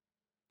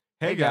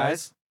Hey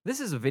guys, This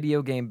is a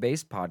video game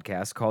based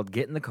podcast called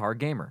Get in the Car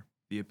Gamer.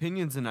 the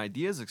opinions and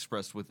ideas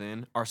expressed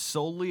within are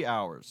solely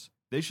ours.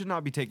 They should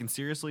not be taken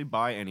seriously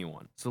by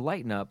anyone. So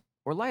lighten up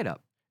or light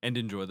up. And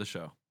enjoy the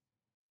show.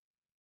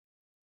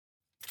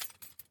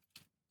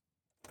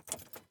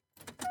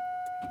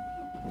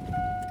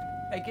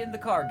 Hey, get in the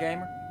car,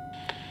 gamer.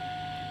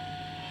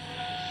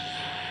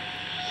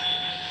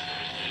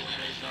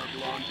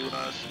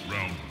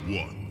 Round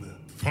one,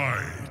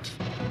 fight.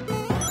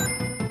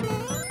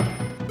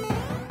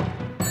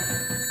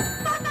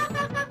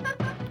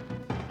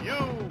 You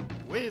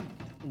win.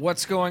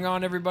 What's going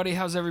on, everybody?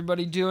 How's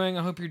everybody doing?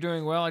 I hope you're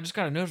doing well. I just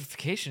got a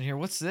notification here.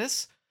 What's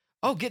this?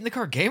 Oh, Get in the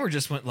Car Gamer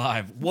just went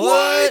live.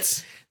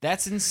 What?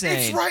 That's insane.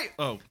 It's right.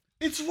 Oh,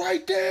 it's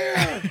right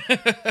there.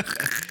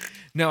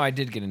 No, I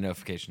did get a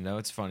notification. No,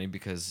 it's funny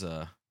because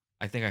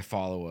I think I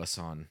follow us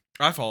on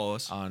I follow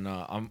us.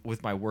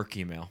 with my work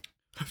email,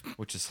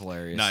 which is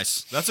hilarious.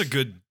 Nice. That's a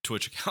good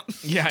Twitch account.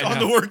 Yeah, I on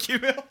know. the work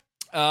email.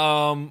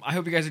 I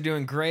hope you guys are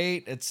doing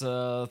great. It's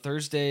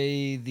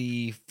Thursday,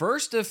 the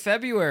 1st of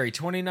February,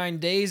 29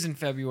 days in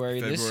February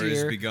this February has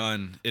year.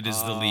 begun. It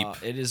is the leap.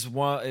 It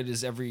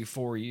is every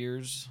 4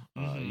 years.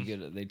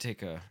 They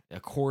take a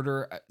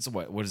quarter. So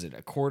what is it?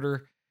 A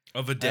quarter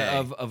Of a day.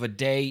 of a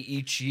day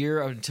each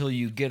year until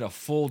you get a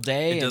full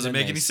day. It doesn't and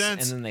then make any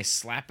sense. And then they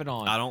slap it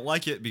on. I don't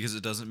like it because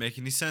it doesn't make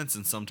any sense,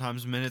 and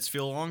sometimes minutes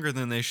feel longer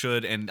than they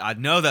should, and I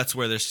know that's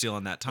where they're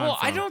stealing that time Well,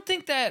 from. I don't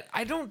think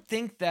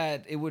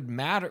that it would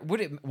matter.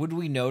 Would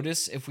we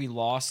notice if we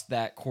lost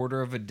that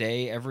quarter of a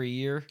day every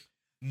year?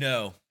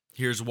 No.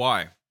 Here's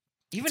why.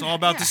 Even It's all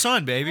about yeah, the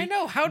sun, baby. I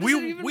know. How does we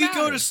it even we go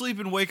matter? to sleep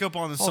and wake up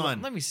on the Hold on,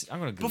 sun. let me see. I'm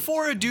gonna go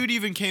Before a dude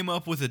even came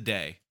up with a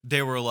day,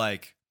 they were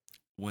like,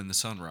 when the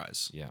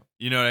sunrise. Yeah.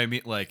 You know what I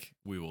mean? Like,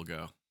 we will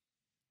go.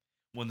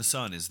 When the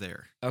sun is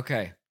there.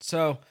 Okay.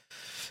 So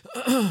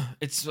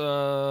it's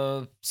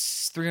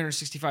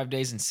 365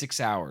 days and 6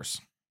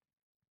 hours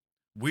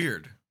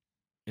Weird.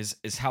 is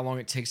how long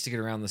it takes to get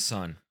around the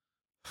sun.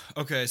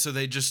 Okay, so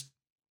they just...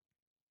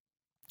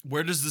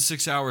 Where does the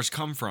 6 hours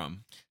come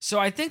from? So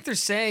I think they're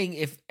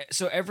saying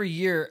every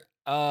year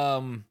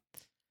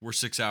We're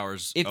 6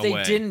 hours if away.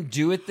 they didn't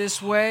do it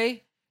this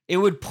way, it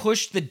would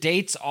push the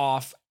dates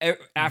off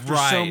after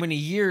so Right. many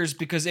years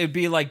because it would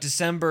be like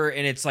December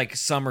and it's like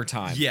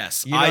summertime.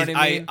 Yes. You know what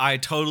I mean? I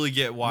totally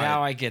get why.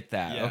 Now I get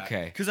that.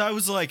 Okay. Because I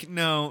was like,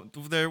 no,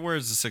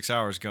 where's the 6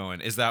 hours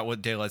going? Is that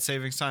what daylight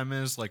savings time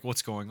is? Like,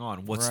 what's going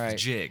on? What's the Right.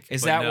 jig?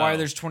 Is But that why no.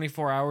 there's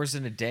 24 hours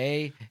in a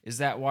day? Is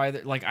that why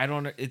I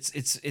don't know.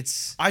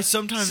 It's I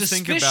sometimes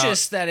think about...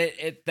 suspicious that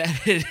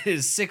it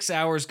is 6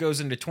 hours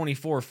goes into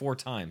 24 4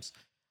 times.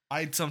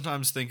 I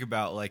sometimes think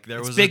about, like, there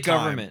It's was big a time,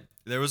 government.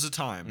 There was a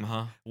time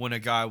Uh-huh. when a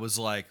guy was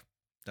like,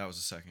 that was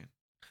a second.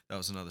 That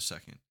was another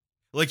second.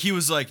 Like, he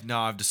was like, no,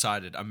 I've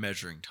decided I'm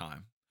measuring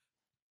time.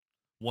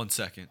 1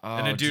 second.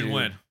 And a Oh, dude dude.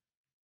 went, what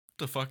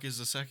the fuck is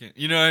a second?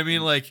 You know what I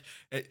mean? Like,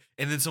 and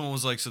then someone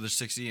was like, so there's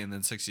 60 and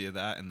then 60 of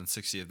that and then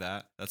 60 of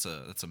that. That's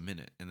a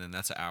minute. And then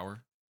that's an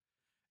hour.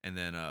 And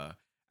then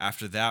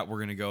after that, we're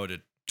going to go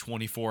to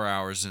 24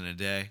 hours in a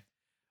day.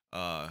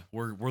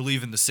 We're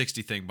leaving the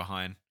 60 thing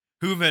behind.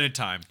 Who invented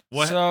time?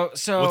 What?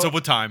 So What's up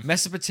with time?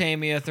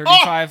 Mesopotamia,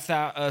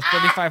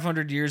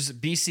 3,500 years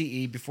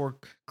BCE, before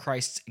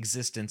Christ's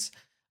existence,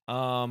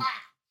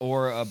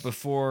 or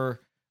before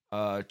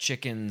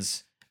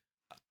chickens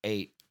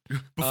ate.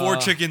 Before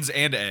chickens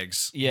and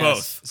eggs.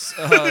 Yes.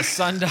 Both.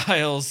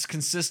 Sundials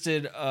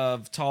consisted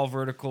of tall,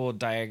 vertical,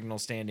 diagonal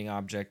standing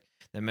object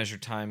that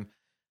measured time,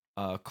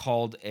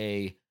 called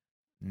a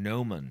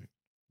gnomon.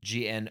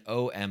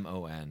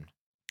 Gnomon.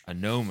 A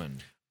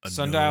gnomon. A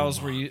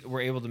Sundials gnomon.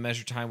 were able to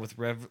measure time with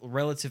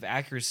relative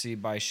accuracy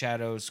by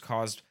shadows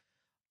caused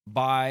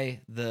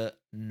by the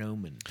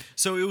gnomon.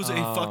 So it was a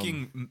Um,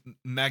 fucking how is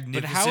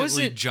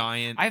magnificently it-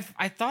 giant. I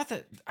thought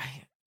that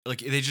Like,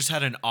 they just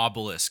had an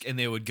obelisk, and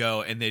they would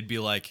go and they'd be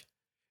like,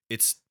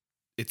 it's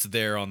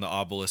there on the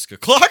obelisk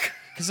clock.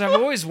 because I have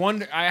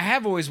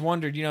always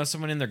wondered,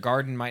 someone in their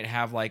garden might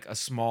have like a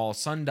small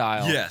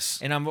sundial. Yes.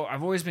 And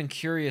I've always been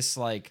curious,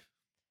 like,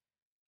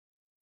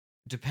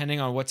 depending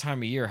on what time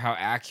of year, how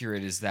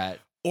accurate is that?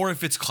 Or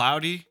if it's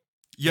cloudy.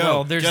 Yo,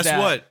 Well, there's guess that.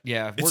 what?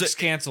 Yeah, It's work's a-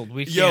 canceled.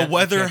 We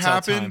Weather can't tell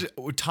happened.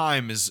 time.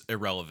 Time is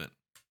irrelevant.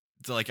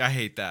 It's like, I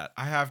hate that.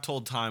 I have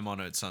told time on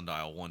a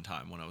sundial one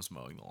time when I was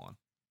mowing the lawn.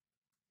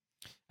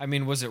 I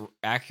mean, was it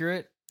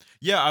accurate?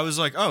 Yeah, I was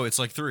like, oh, it's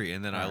like 3.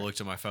 And then I Alright. looked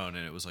at my phone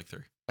and it was like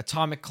 3.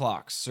 Atomic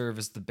clocks serve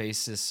as the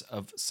basis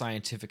of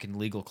scientific and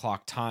legal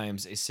clock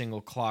times. A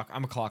single clock.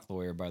 I'm a clock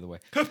lawyer, by the way.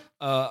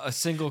 A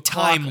single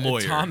Time clock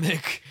lawyer.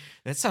 atomic.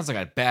 That sounds like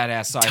a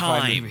badass sci-fi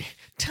Time. movie.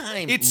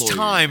 Time. It's lawyer.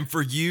 time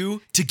for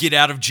you to get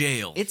out of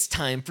jail. It's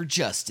time for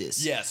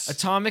justice. Yes.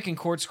 Atomic and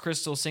quartz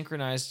crystal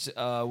synchronized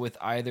with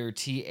either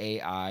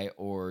TAI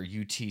or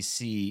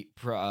UTC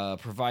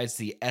provides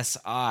the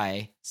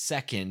SI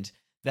second.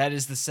 That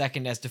is the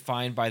second as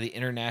defined by the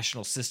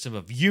International System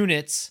of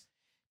Units.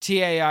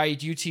 TAI,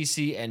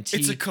 UTC, and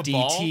It's a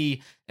cabal.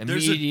 TDT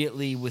There's a-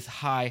 immediately with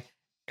high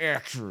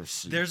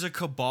accuracy. There's a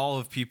cabal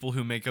of people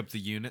who make up the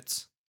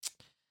units.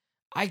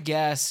 I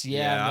guess,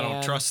 yeah, I man.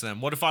 don't trust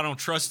them. What if I don't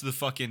trust the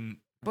fucking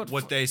But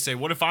what they say?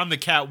 What if I'm the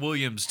Cat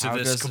Williams to How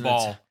this does an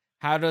cabal?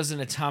 How does an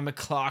atomic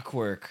clock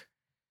work?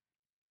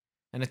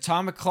 An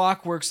atomic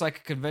clock works like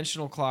a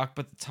conventional clock,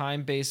 but the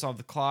time base of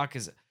the clock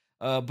is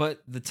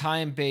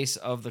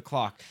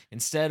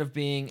instead of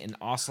being an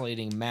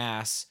oscillating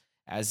mass,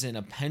 as in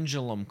a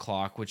pendulum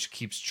clock, which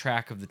keeps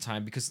track of the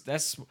time, because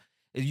that's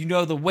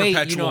the weight,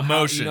 Perpetual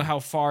motion. how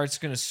far it's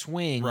going to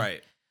swing,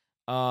 Right.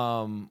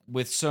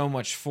 with so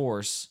much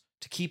force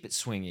to keep it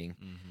swinging.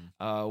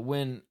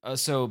 Mm-hmm.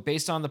 So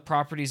based on the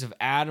properties of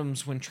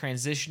atoms when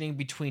transitioning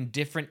between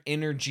different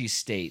energy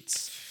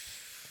states,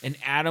 an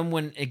atom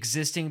when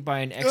existing by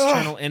an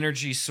external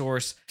energy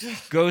source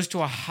goes to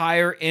a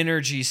higher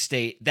energy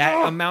state.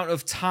 That amount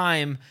of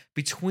time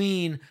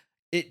between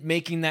it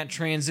making that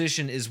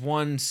transition is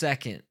 1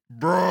 second.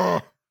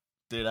 Bro.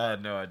 Dude, I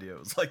had no idea it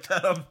was like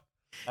that.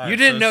 You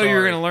didn't know you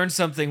were going to learn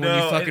something when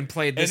you fucking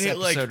played this and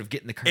it, episode of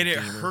Getting the Curve. And it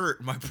Gamer.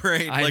 hurt my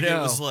brain. I Like, know.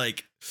 it was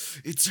like,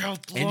 it's how long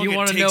And you it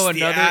want to takes know the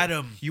another?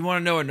 atom. You want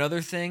to know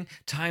another thing?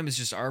 Time is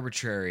just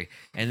arbitrary,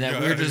 and that Yeah,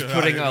 we're just yeah,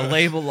 putting yeah. a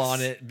label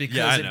on it because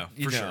Yeah, I know,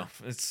 you for know,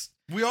 sure. it's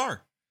We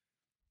are.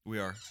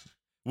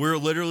 We're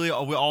literally,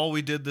 all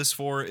we did this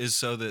for is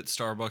so that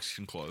Starbucks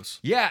can close.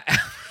 yeah,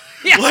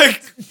 yeah,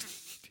 Like,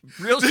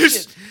 real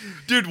this, shit.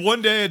 dude,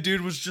 one day a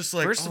dude was just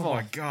like, First of all,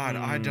 my God,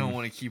 I don't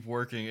want to keep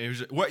working. It was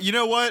just, what? You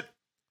know what?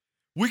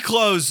 We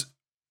close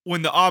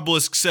when the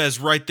obelisk says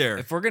right there.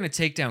 If we're gonna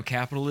take down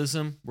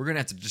capitalism, we're gonna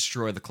have to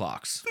destroy the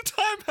clocks. The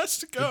time has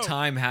to go. The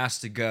time has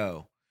to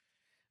go.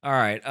 All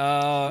right.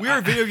 We are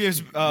a video games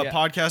yeah.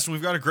 podcast, and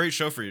we've got a great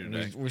show for you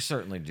today. We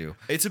certainly do.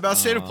 It's about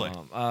state of play.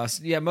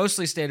 Yeah,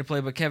 mostly state of play,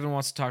 but Kevin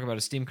wants to talk about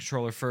a Steam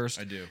controller first.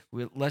 I do.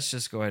 Let's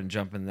just go ahead and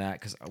jump in that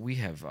because we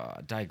have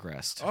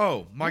digressed.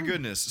 Oh, my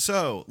goodness.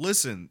 So,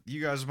 listen,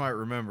 you guys might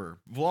remember,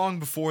 long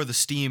before the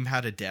Steam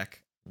had a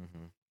deck,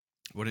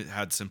 when it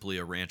had simply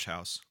a ranch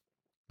house.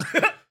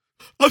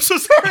 I'm so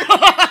sorry.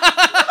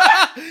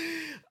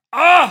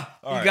 Ah!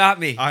 All You right. got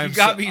me. I'm You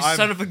got so- me, you I'm-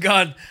 son of a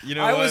gun. You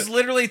know I what? was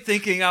literally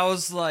thinking, I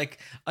was like,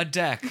 a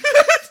deck.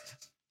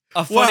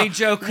 A funny Wow,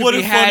 joke could what be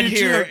a had funny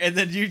here, joke. and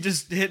then you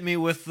just hit me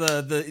with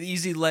the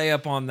easy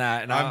layup on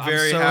that. And I'm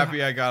very so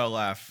happy I got a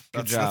laugh.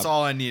 Good That's job.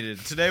 all I needed.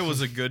 Today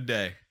was a good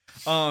day.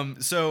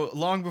 So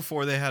long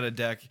before they had a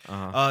deck,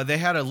 Uh-huh. they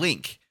had a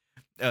link.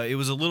 It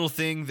was a little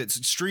thing that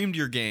streamed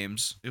your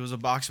games. It was a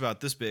box about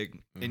this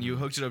big, and you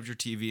hooked it up to your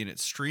TV, and it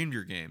streamed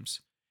your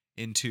games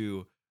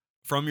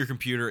from your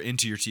computer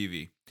into your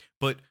TV.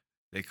 But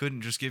they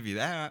couldn't just give you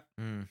that.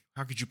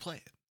 How could you play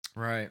it?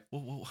 Right.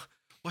 Well,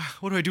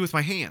 what do I do with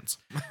my hands?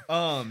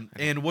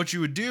 And what you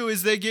would do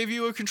is they gave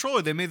you a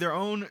controller. They made their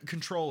own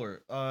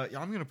controller.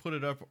 I'm gonna put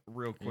it up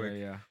real quick.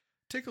 Yeah.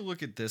 Take a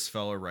look at this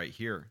fella right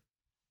here.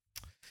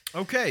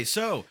 Okay,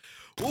 so,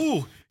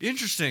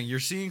 interesting. You're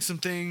seeing some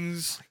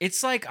things.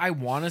 It's like I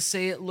want to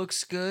say it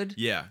looks good.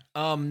 Yeah.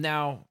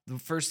 Now the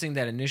first thing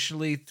that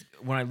initially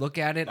when I look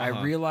at it,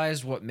 I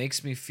realized what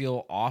makes me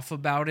feel off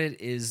about it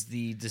is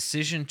the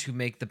decision to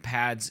make the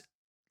pads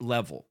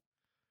level.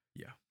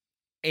 Yeah.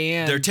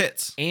 And They're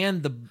tits.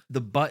 And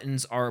the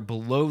buttons are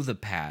below the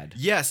pad.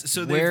 Yes.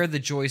 So where the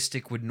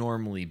joystick would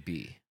normally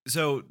be.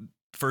 So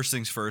first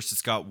things first,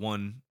 it's got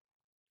one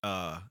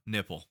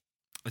nipple.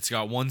 It's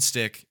got one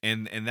stick,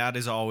 and that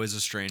is always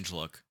a strange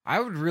look. I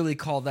would really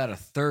call that a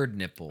third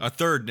nipple. A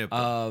third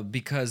nipple.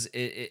 Because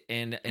it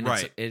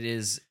Right. it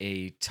is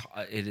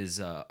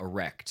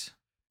erect.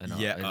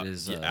 Yeah, it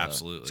is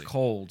absolutely. It's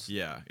cold.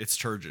 Yeah, it's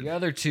turgid. The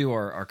other two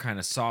are kind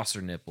of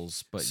saucer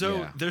nipples, but so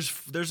yeah.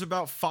 there's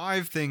about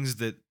 5 things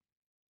that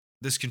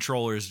this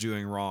controller is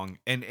doing wrong,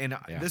 and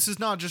this is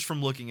not just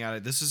from looking at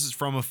it. This is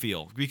from a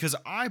feel, because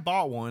I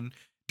bought one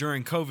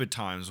during COVID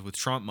times with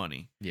Trump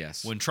money.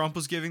 Yes. When Trump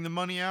was giving the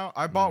money out,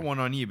 I bought one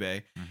on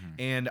eBay,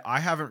 and I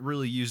haven't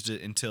really used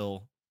it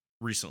until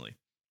recently.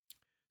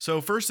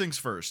 So first things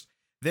first,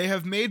 they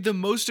have made the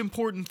most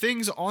important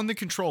things on the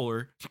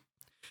controller,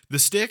 the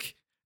stick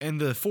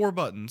and the 4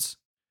 buttons,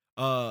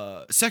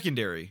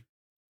 secondary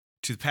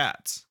to the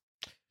pads.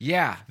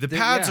 Yeah. The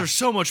pads are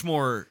so much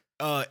more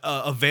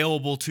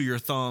available to your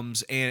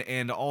thumbs,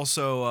 and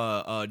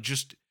also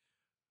just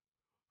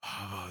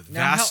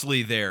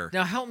vastly there.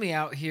 Now help me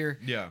out here.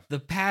 Yeah. The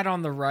pad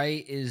on the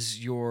right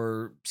is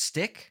your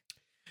stick?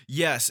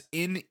 Yes,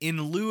 in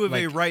lieu of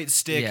a right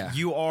stick,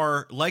 you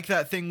are, like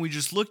that thing we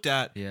just looked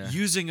at,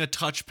 using a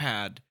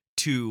touchpad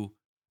to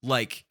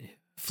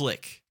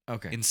flick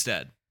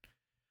instead.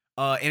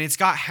 And it's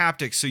got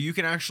haptics, so you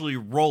can actually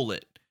roll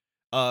it.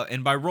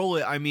 And by roll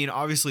it, I mean,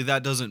 obviously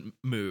that doesn't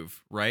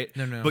move, right?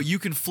 No. But you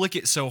can flick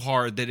it so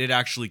hard that it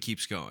actually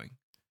keeps going.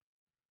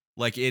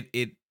 Like Is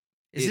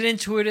it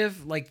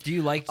intuitive? Like, do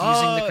you like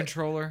using the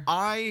controller?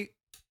 I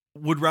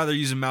would rather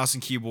use a mouse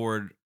and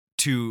keyboard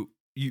to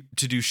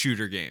do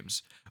shooter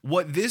games.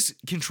 What this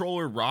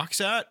controller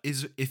rocks at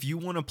is if you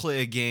want to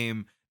play a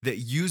game that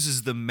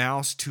uses the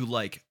mouse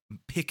to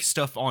pick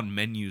stuff on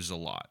menus a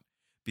lot,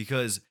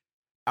 because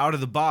out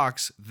of the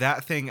box,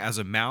 that thing as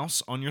a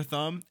mouse on your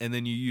thumb, and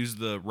then you use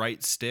the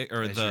right stick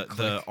or As your the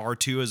click.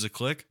 R2 as a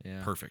click.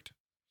 Yeah. Perfect.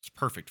 It's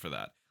perfect for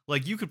that.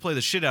 Like, you could play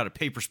the shit out of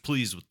Papers,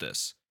 Please with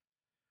this.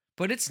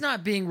 But it's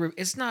not being.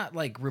 It's not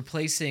like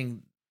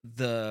replacing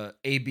the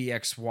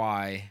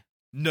ABXY.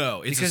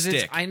 No, it's because a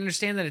stick. I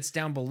understand that it's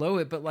down below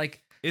it, but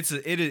like It's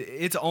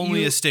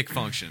only a stick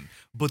function,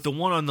 but the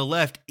one on the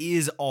left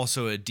is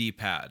also a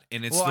D-pad,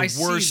 and it's I the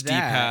see worst that,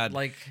 D-pad.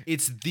 like-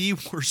 it's the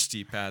worst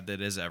D-pad that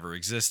has ever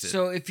existed.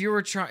 so. If you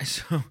were trying,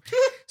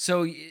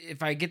 so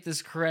if I get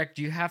this correct,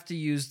 you have to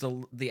use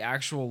the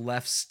actual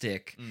left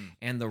stick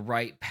and the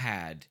right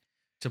pad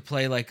to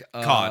play like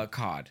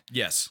COD.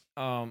 Yes,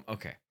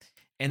 Okay.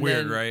 And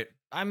weird, then, right?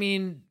 I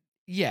mean,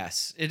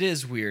 yes, it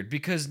is weird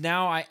because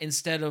now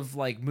instead of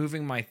like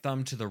moving my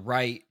thumb to the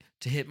right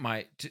to hit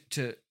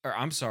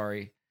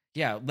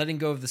letting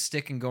go of the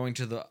stick and going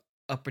to the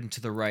up and to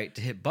the right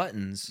to hit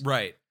buttons.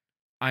 Right.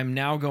 I'm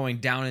now going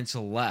down and to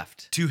the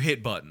left To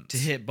hit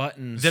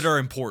buttons that are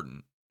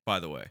important, by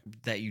the way.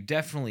 that you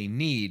definitely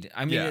need.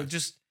 I mean, Yeah.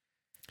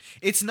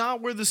 It's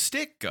not where the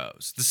stick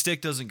goes. The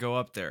stick doesn't go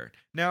up there.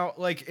 Now,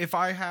 like if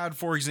I had,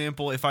 for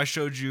example, if I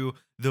showed you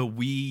the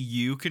Wii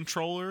U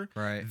controller,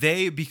 Right.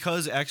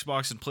 because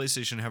Xbox and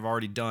PlayStation have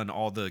already done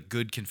all the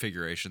good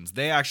configurations,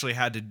 they actually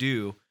had to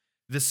do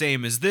the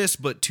same as this,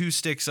 but 2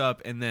 sticks up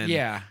and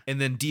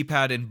then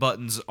D-pad and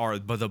buttons are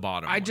the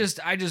bottom. I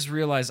just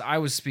realized I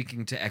was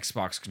speaking to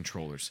Xbox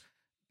controllers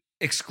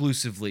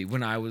exclusively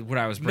when I was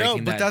breaking that down.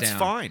 No, but that's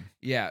fine.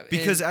 Yeah,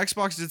 Because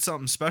Xbox did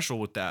something special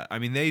with that. I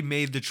mean, they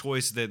made the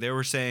choice that they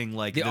were saying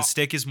like the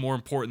stick is more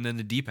important than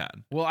the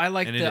D-pad. well, I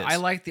like And it is. I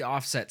like the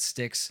offset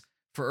sticks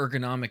for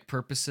ergonomic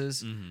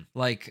purposes. Mhm.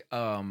 Like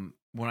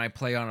when I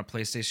play on a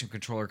PlayStation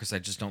controller because I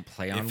just don't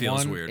play on feels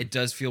one. weird. It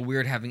does feel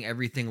weird having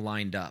everything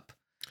lined up.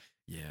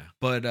 Yeah.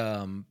 But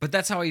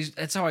that's how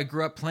I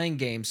grew up playing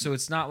games. So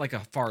it's not like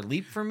a far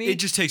leap for me. It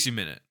just takes you a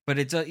minute. but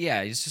it's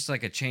it's just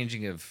like a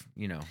changing of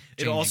It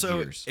changing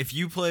also, gears. if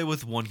you play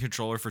with one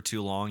controller for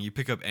too long, you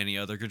pick up any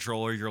other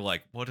controller, you're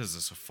like, what is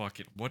this?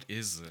 What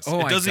is this? Oh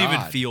it my doesn't even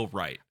God. feel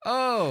right.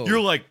 Oh, You're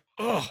like,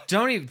 ugh,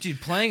 don't even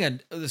playing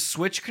the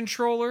Switch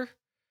controller.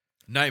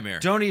 nightmare.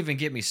 Don't even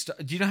get me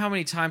started. Do you know how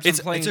many times It's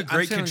I'm playing? a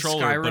great I'm playing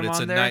controller, Skyrim but it's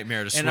on a there,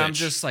 nightmare to and I'm switch.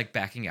 just like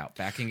backing out.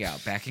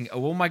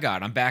 Oh my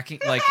god, I'm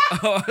backing. Like,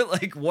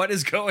 like what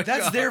is going?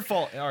 That's on? their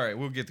fault. All right,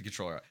 we'll get the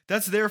controller out.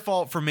 That's their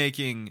fault for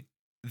making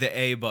the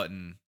A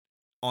button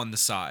on the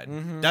side.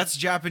 Mhm. That's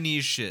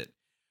Japanese shit.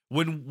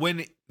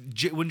 When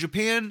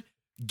Japan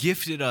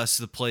gifted us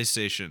the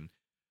PlayStation,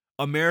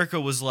 America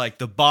was like,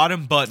 the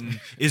bottom button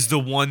is the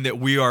one that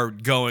we are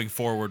going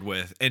forward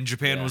with, and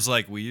Japan Yeah. was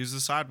like, we use the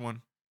side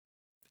one.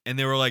 And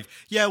they were like,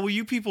 yeah, well,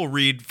 you people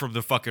read from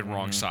the fucking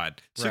wrong Mhm.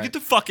 side. So Right. get the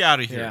fuck out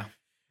of here. Yeah.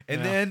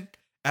 And Yeah. then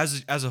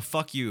as a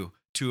fuck you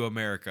to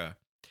America,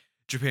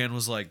 Japan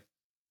was like,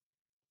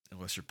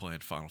 unless you're playing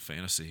Final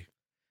Fantasy,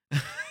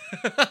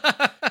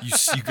 you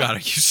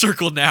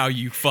circle now,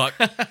 you fuck.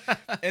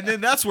 And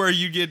then that's where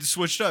you get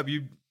switched up.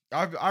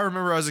 I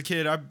remember as a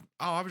kid,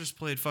 I just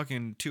played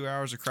fucking 2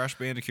 hours of Crash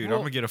Bandicoot. I'm Well-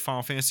 gonna get a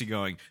Final Fantasy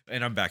going,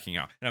 and I'm backing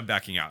out, and I'm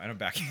backing out, and I'm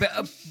backing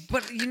out.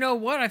 But you know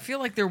what? I feel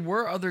like there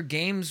were other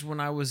games when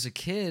I was a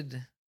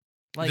kid,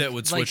 like That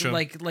would switch 'em.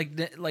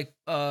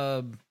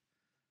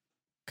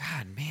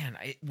 God, man,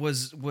 it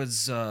was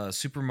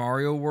Super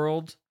Mario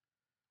World,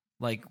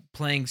 like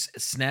playing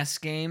SNES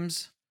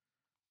games.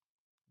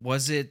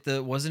 Wasn't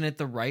it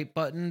the right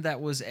button that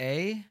was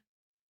A?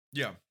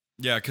 Yeah,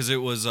 because it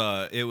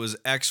was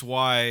X,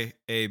 Y,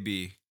 A,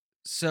 B.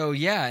 So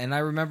yeah, and I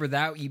remember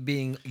that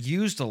being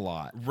used a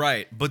lot.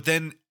 Right, but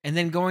then And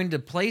then going to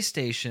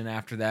PlayStation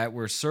after that,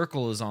 where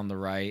circle is on the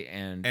right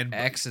and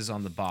X is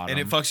on the bottom. and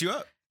it fucks you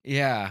up.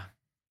 Yeah.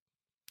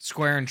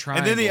 Square and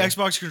triangle. And then the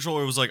Xbox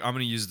controller was like, I'm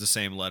gonna use the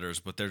same letters,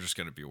 but they're just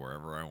gonna be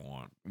wherever I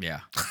want.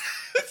 Yeah.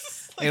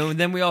 And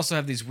then we also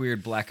have these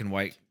weird black and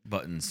white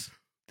buttons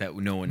that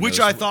no one Which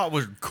knows I thought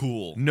was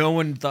cool. no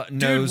one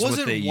knows what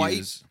wasn't they white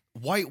use.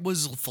 White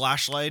was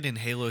flashlight in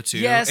Halo 2.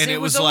 Yes, and it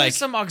was like always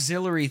some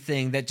auxiliary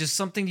thing that just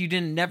something you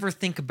didn't never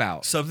think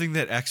about. something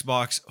that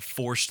Xbox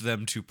forced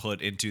them to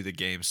put into the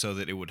game so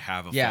that it would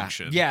have a Yeah.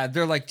 function. Yeah,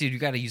 they're like, dude, you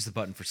got to use the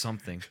button for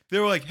something. They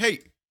were like, hey,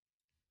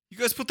 you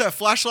guys put that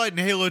flashlight in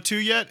Halo 2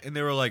 yet? And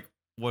they were like,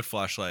 what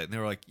flashlight? And they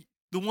were like,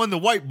 the one the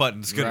white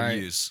button's gonna Right.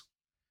 use.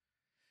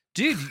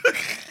 Dude,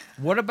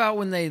 what about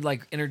when they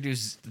like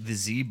introduced the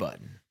Z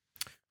button?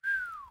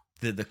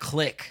 The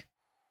click.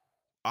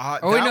 Oh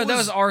wait, no, that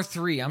was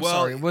R3. I'm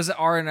sorry. Was it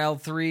R and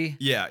L3?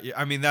 Yeah,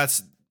 I mean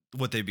that's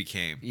what they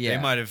became. Yeah.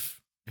 They might have.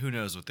 Who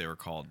knows what they were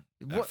called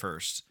at What-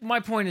 first. My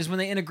point is when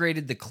they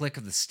integrated the click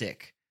of the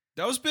stick.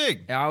 That was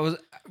big. I was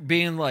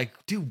being like,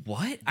 dude,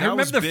 what? I That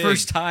remember was the big.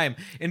 first time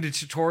in the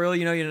tutorial,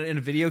 in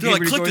a video They're game. like,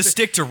 where you click go the into-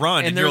 stick to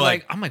run, and you're they're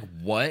like, I'm like,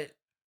 what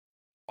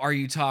are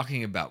you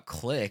talking about?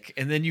 Click,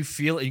 and then you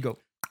feel it. You go,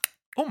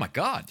 oh my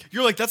god!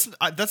 you're like, that's.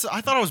 I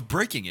thought I was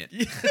breaking it.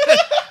 I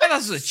thought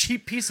this was a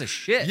cheap piece of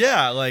shit.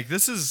 Yeah, like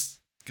this is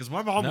Because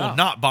my mom No. will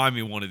not buy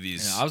me one of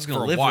these. I was gonna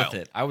for a live while.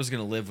 with it. I was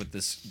gonna live with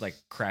this like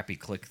crappy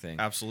click thing.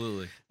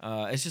 Absolutely.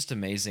 It's just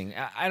amazing.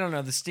 I don't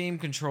know the Steam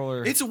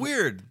controller. It's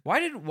weird. Why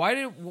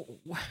did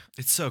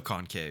It's so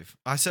concave.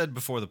 I said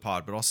before the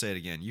pod, but I'll say it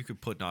again. You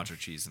could put nacho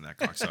cheese in that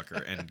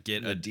cocksucker and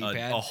get The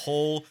D-pad?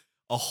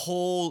 a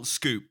whole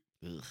scoop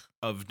Ugh,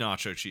 of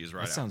nacho cheese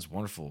right that out. sounds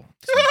wonderful.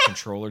 Some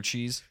controller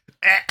cheese.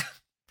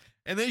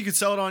 And then you could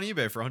sell it on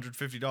eBay for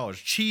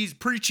 $150. Cheese,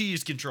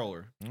 pre-cheese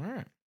controller. All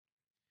right.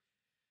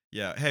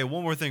 Yeah. Hey,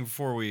 one more thing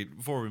before we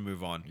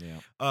move on. Yeah.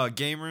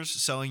 Gamers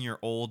selling your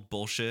old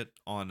bullshit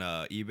on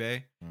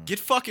eBay. Mm. Get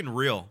fucking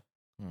real.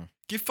 Mm.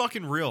 Get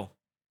fucking real.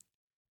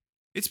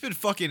 It's been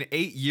fucking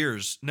 8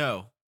 years.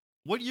 No.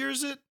 What year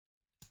is it?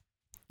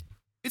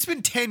 It's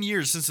been 10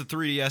 years since the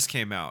 3DS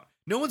came out.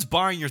 No one's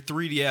buying your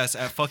 3DS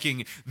at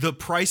fucking the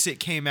price it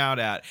came out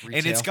at. Retail.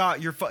 And it's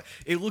got your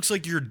it looks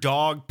like your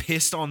dog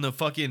pissed on the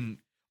fucking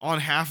on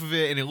half of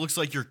it, and it looks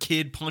like your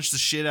kid punched the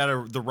shit out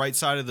of the right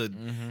side of the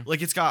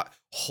like it's got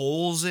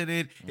holes in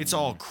it. It's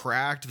all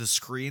cracked, the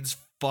screen's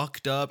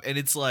fucked up, and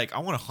it's like I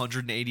want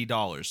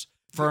 $180.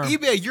 For Firm.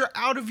 eBay, you're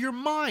out of your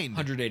mind.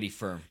 180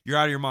 firm. You're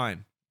out of your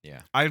mind.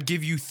 Yeah. I'd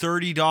give you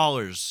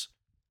 $30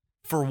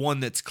 for one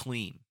that's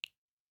clean.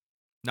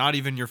 Not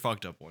even your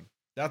fucked up one.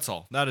 That's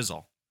all. That is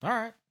all.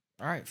 All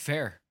right.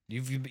 Fair.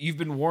 You've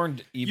been warned,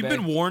 eBay. You've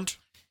been warned.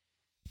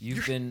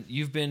 You've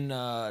been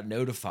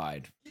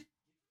notified.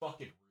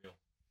 Fucking real.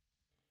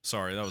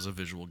 Sorry, that was a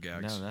visual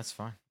gag. No, that's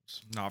fine.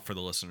 Not for the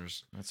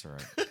listeners. That's all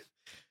right.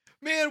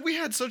 Man, we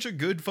had such a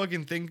good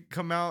fucking thing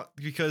come out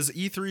because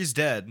E3's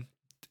dead.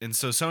 And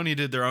so Sony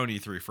did their own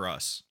E3 for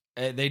us.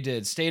 They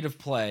did. State of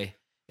Play.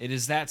 It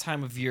is that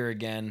time of year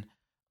again.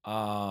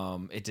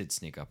 It did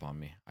sneak up on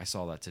me. I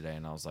saw that today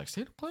and I was like,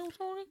 State of Play was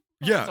on it?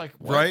 I was like,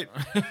 what? right?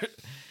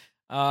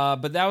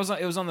 But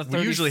it was on the 31st.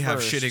 We usually have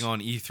shitting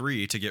on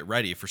E3 to get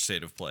ready for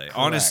State of Play. Correct.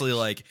 Honestly,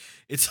 like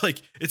it's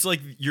like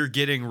you're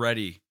getting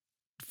ready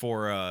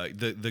for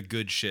the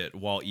good shit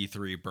while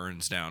E3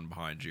 burns down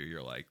behind you.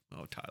 You're like,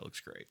 oh, Ty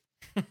looks great.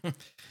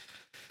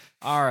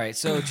 All right,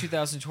 so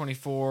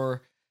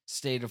 2024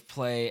 State of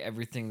Play,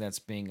 everything that's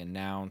being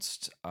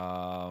announced.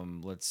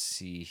 Let's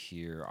see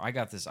here. I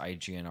got this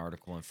IGN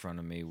article in front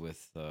of me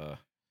with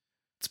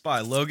It's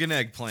by Logan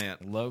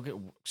Eggplant.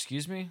 Logan.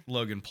 Excuse me.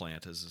 Logan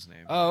Plant is his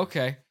name. Oh,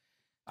 okay.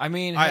 I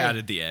mean, I hey,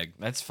 added the egg.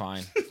 That's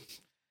fine.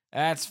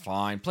 That's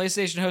fine.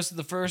 PlayStation hosted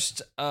the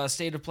first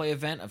State of Play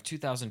event of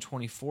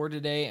 2024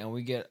 today, and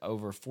we get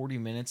over 40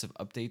 minutes of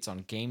updates on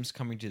games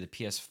coming to the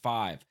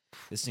PS5.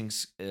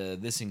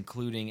 This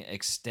including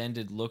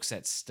extended looks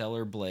at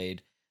Stellar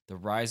Blade, The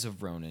Rise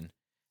of Ronin,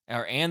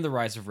 and The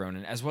Rise of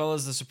Ronin, as well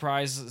as the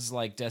surprises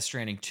like Death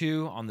Stranding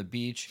 2 on the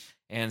beach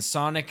and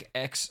Sonic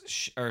X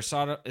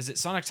is it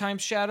Sonic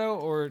Times Shadow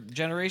or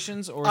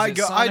Generations or is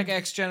it Sonic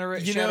X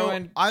Shadow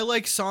and I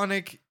like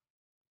Sonic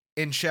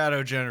and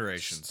Shadow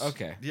Generations.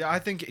 Okay. Yeah, I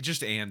think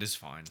just and is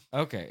fine.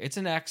 Okay, it's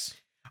an X.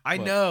 I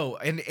But- know,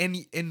 and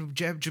in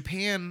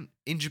Japan,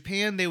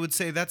 they would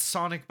say that's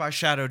Sonic by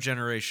Shadow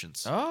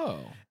Generations, Oh,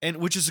 and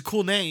which is a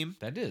cool name,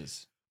 that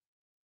is.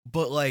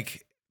 but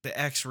like the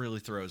X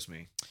really throws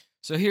me.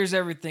 So here's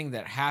everything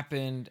that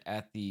happened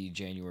at the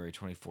January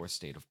 24th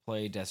State of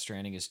Play. Death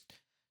Stranding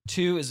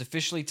 2 is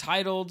officially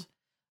titled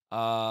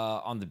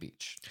On the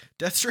Beach.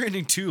 Death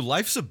Stranding 2,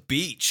 Life's a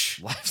Beach.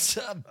 Life's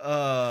up.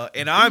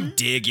 And I'm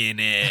digging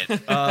it.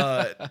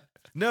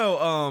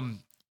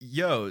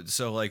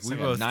 So like we Like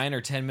both a 9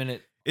 or 10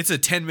 minute it's a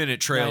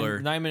 10-minute trailer.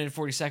 9 minute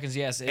 40 seconds.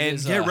 Yes, it And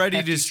is get a ready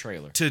hefty to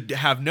trailer. to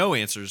have no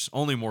answers,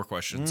 only more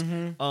questions.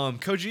 Mhm.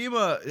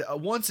 Kojima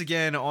once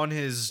again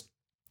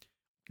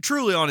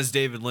truly on his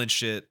David Lynch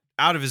shit,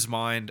 out of his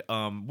mind.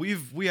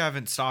 We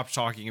haven't stopped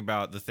talking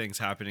about the things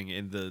happening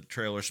in the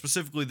trailer,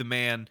 specifically the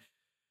man,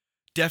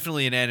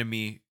 definitely an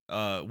enemy,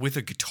 with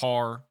a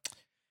guitar,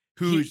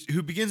 who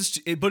begins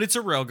to, but it's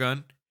a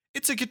railgun.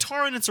 It's a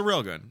guitar and it's a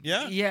railgun.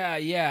 Yeah,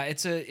 Yeah.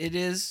 It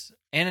is,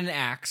 and an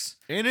axe.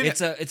 and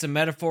It's a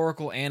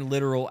metaphorical and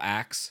literal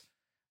axe.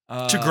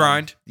 to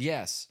grind.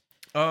 Yes.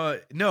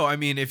 No, I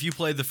mean if you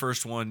played the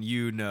first one,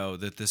 you know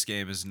that this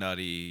game is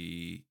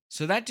nutty.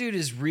 So that dude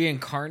is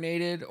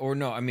reincarnated, or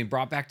no? I mean,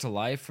 brought back to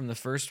life from the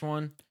first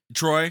one.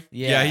 Troy,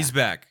 Yeah. he's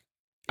back.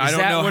 I Is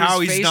don't that know what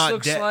how his he's face not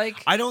looks dead.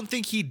 like? I don't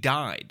think he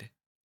died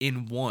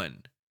in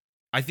one.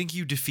 I think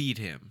you defeat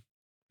him.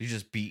 You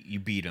just beat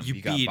him.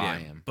 You got beat by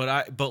him. But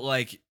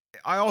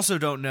I also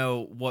don't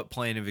know what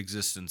plane of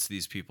existence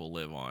these people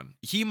live on.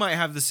 He might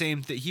have the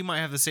same thing. He might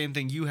have the same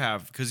thing you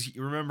have, because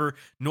remember,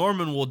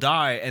 Norman will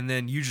die and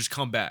then you just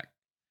come back.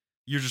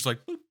 You're just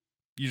like, boop,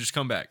 you just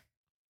come back.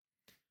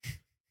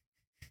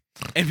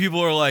 And people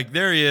are like,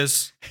 there he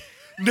is.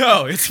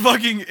 No, it's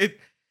fucking it.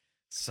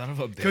 Son of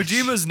a bitch.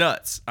 Kojima's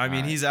nuts. I mean,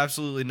 Alright. he's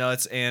absolutely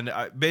nuts. And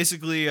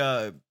basically,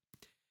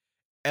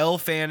 Elle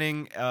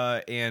Fanning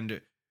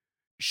and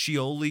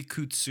Shioli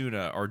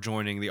Kutsuna are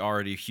joining the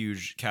already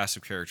huge cast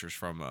of characters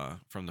from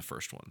the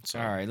first one. So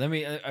All right, let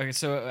me. Okay,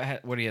 so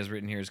what he has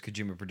written here is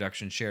Kojima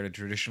Productions shared a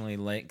traditionally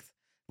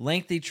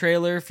lengthy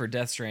trailer for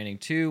Death Stranding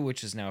 2,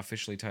 which is now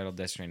officially titled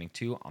Death Stranding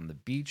 2 on the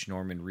Beach.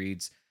 Norman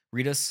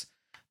Reedus,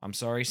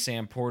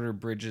 Sam Porter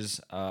Bridges,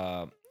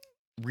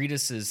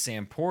 Reedus's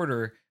Sam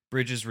Porter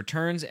Bridges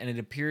returns, and it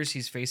appears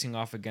he's facing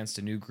off against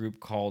a new group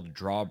called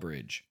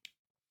Drawbridge.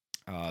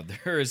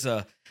 There is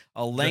a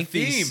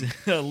lengthy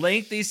a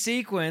lengthy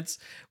sequence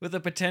with a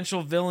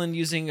potential villain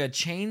using a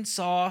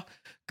chainsaw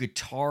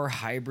guitar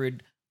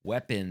hybrid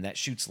weapon that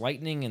shoots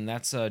lightning, and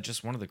that's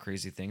just one of the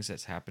crazy things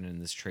that's happened in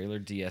this trailer.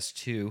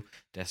 DS2,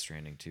 Death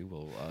Stranding 2,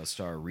 will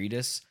star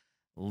Reedus,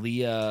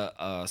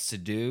 Leah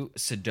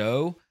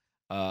Sado,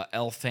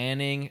 Elle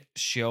Fanning,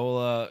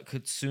 Shiola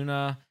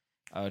Kutsuna,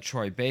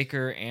 Troy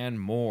Baker, and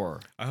more.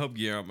 I hope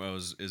Guillermo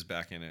is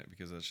back in it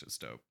because that shit's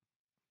dope.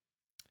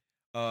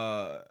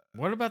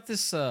 What about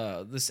this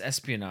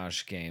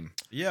espionage game?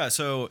 Yeah,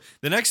 so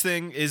the next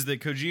thing is that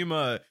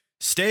Kojima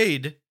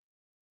stayed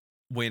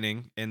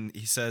winning, and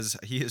he says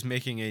he is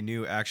making a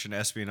new action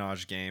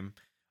espionage game,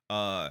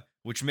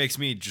 which makes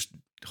me just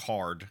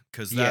hard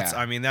because that's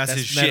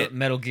his shit.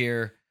 Metal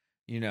Gear,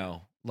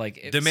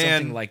 like the man,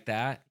 something like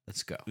that.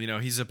 Let's go.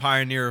 He's a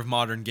pioneer of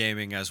modern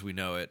gaming as we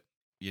know it.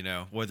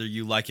 Whether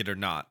you like it or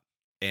not.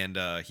 And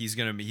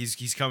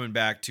he's coming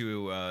back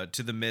to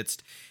the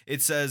midst.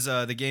 It says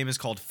the game is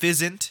called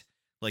Fizzant,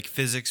 like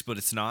physics, but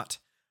it's not.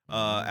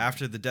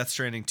 After the Death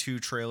Stranding 2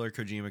 trailer,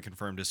 Kojima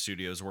confirmed his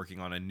studio is working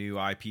on a new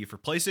IP for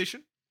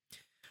PlayStation.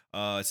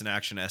 It's an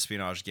action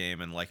espionage game,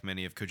 and like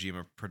many of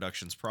Kojima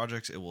Productions'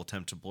 projects, it will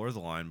attempt to blur the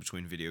line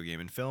between video game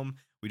and film.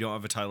 We don't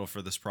have a title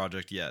for this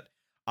project yet.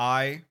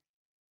 I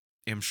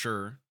am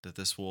sure that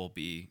this will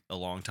be a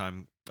long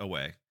time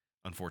away,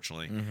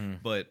 unfortunately,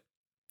 but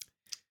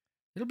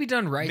it'll be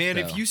done right, man,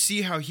 though. if you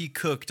see how he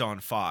cooked on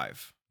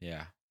 5.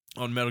 Yeah.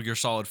 On Metal Gear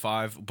Solid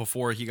 5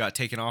 before he got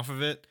taken off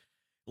of it,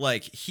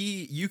 like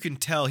you can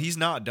tell he's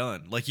not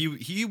done. Like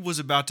he was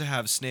about to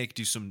have Snake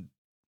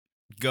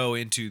go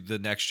into the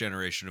next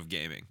generation of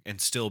gaming and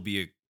still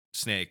be a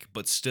Snake,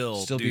 but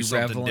still do be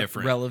something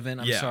different.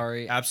 Relevant,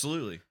 sorry.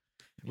 Absolutely.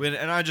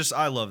 And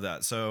I love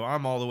that. So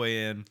I'm all the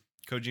way in.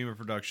 Kojima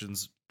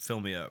Productions, fill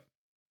me up.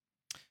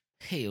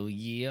 Hell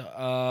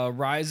yeah.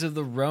 Rise of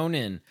the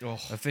Ronin.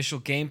 Official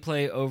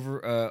gameplay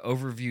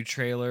overview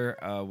trailer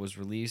was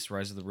released.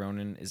 Rise of the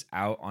Ronin is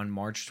out on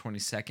March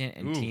 22nd,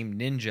 and Team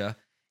Ninja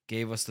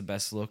gave us the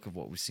best look of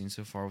what we've seen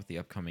so far with the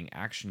upcoming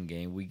action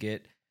game. We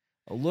get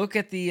a look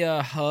at the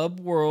hub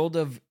world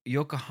of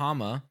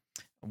Yokohama,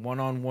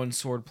 one-on-one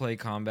sword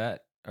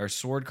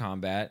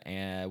combat,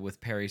 and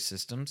with parry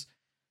systems,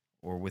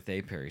 or with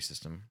a parry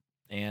system,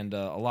 and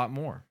a lot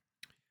more.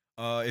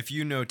 If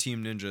you know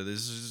Team Ninja,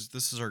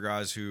 this is our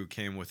guys who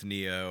came with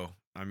Neo.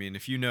 I mean,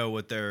 if you know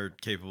what they're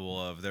capable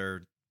of,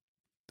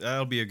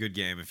 that'll be a good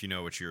game if you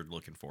know what you're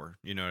looking for.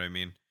 You know what I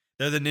mean?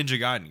 They're the Ninja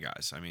Gaiden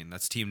guys. I mean,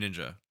 that's Team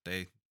Ninja.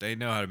 They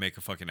know how to make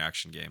a fucking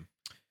action game.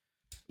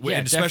 Yeah,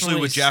 and especially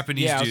with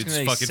Japanese dudes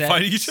fucking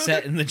fighting each other.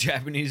 Set in the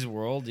Japanese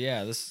world.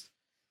 Yeah, this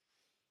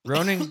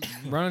Ronin's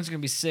gonna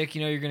be sick.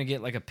 You're gonna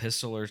get like a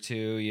pistol or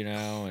two,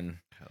 and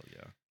hell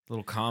yeah,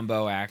 little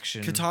combo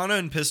action. Katana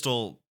and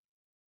pistol.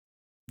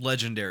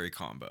 Legendary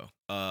combo,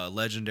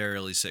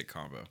 legendarily sick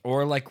combo,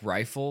 or like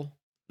rifle,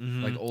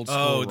 like old school.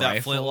 Oh,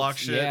 that flintlock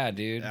shit, yeah,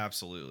 dude,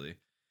 absolutely.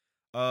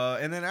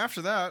 And then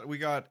after that, we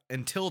got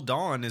Until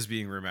Dawn is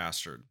being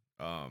remastered.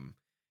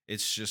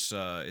 It's just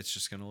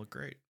gonna look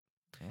great.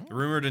 The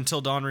rumored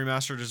Until Dawn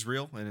remastered is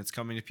real, and it's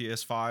coming to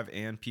PS5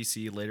 and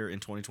PC later in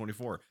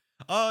 2024.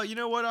 You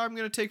know what I'm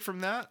gonna take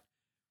from that?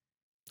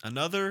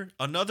 Another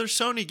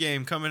Sony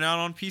game coming out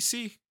on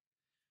PC.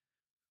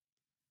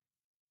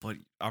 But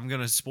I'm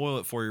going to spoil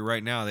it for you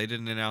right now. They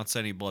didn't announce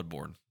any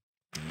Bloodborne.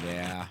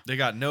 Yeah. They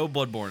got no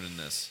Bloodborne in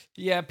this.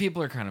 Yeah,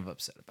 people are kind of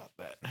upset about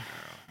that.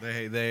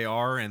 They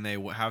are, and they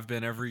have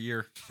been every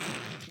year.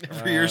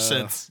 Every year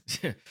since.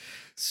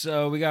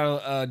 So we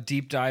got a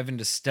deep dive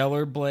into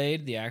Stellar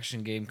Blade, the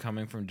action game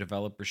coming from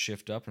developer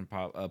Shift Up and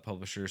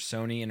publisher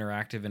Sony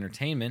Interactive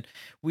Entertainment.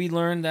 We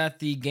learned that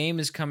the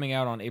game is coming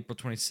out on April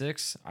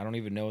 26th. I don't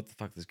even know what the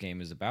fuck this game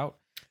is about.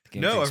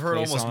 No, I've heard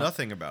almost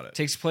nothing about it.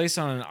 Takes place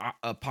on an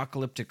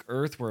apocalyptic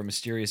Earth where a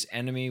mysterious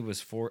enemy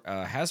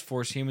has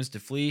forced humans to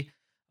flee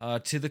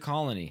to the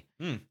colony.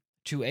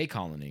 To a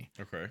colony.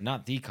 Okay.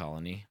 Not the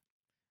colony.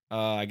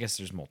 I guess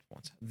there's multiple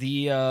ones.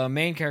 The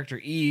main character,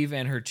 Eve,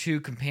 and her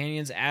two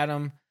companions,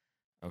 Adam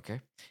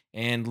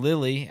and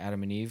Lily,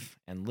 Adam and Eve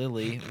and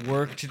Lily,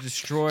 work to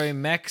destroy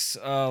mechs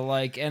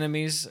like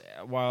enemies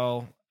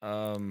while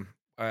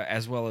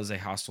as well as a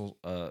hostile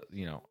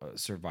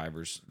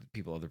survivors,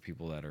 other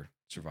people that are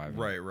surviving.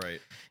 Right.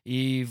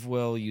 Eve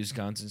will use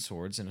guns and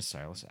swords in a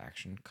stylus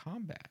action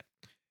combat.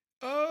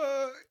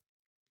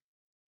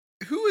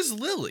 Who is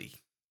Lily?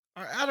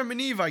 Adam and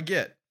Eve I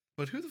get,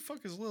 but who the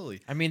fuck is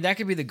Lily? I mean, that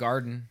could be the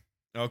garden.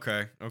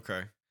 Okay.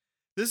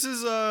 This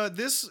is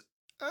this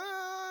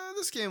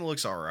game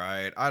looks all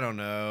right. I don't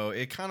know.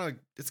 It's kind of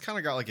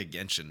got like a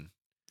Genshin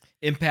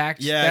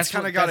Impact. Yeah, it's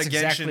kind of got a Genshin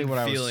exactly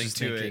what feeling I was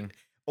to thinking. it.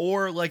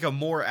 Or like a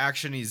more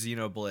actiony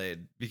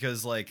Xenoblade,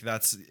 because like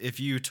that's if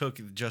you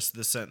took just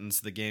the sentence,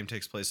 the game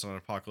takes place on an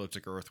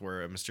apocalyptic Earth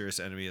where a mysterious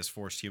enemy has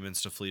forced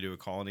humans to flee to a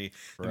colony.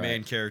 The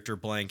main character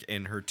blank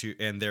and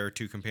their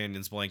two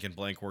companions blank and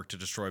blank work to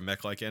destroy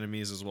mech-like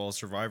enemies as well as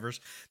survivors.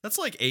 That's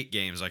like 8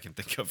 games I can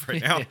think of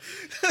right now.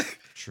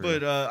 True.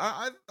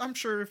 But I'm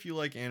sure if you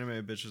like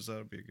anime bitches,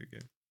 that'll be a good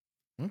game.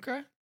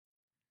 Okay.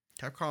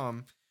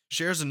 Capcom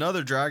shares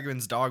another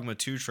Dragon's Dogma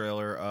 2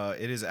 trailer.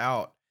 It is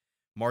out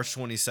March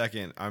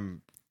 22nd. I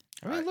mean,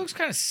 it looks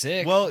kind of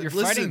sick. Well, you're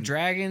listen, fighting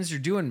dragons. You're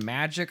doing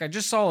magic. I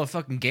just saw a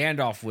fucking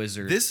Gandalf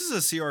wizard. This is a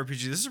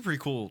CRPG. This is a pretty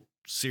cool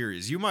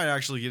series. You might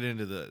actually get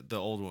into the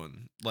old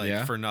one,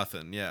 like for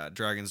nothing. Yeah,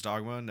 Dragon's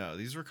Dogma. No,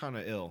 these were kind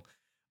of ill.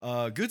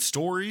 Good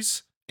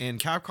stories, and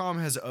Capcom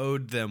has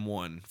owed them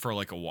one for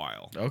like a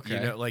while.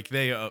 Okay, like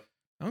they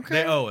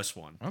owe us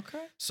one.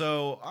 Okay,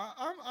 so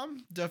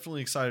I'm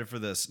definitely excited for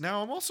this.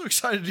 Now I'm also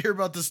excited to hear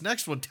about this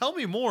next one. Tell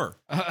me more.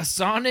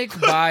 Sonic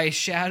by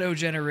Shadow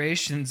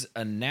Generations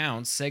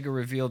announced. Sega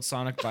revealed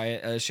Sonic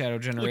by Shadow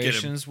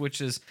Generations, which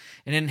is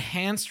an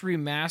enhanced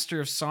remaster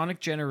of Sonic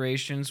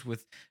Generations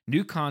with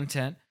new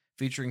content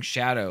featuring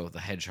Shadow the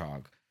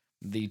Hedgehog.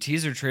 The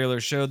teaser trailer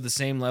showed the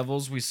same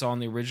levels we saw in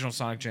the original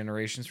Sonic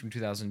Generations from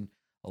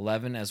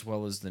 2011, as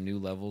well as the new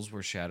levels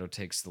where Shadow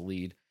takes the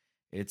lead.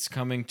 It's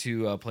coming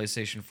to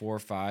PlayStation 4,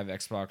 5,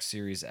 Xbox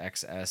Series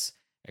XS,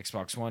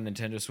 Xbox One,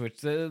 Nintendo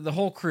Switch, the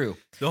whole crew.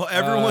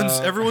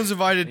 Everyone's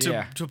invited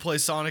to play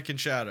Sonic and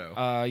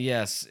Shadow.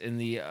 Yes, in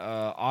the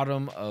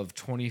autumn of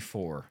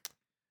 24.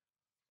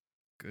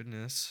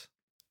 Goodness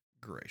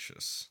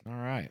gracious. All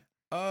right.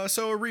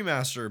 So a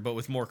remaster, but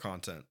with more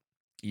content.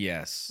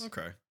 Yes.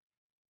 Okay.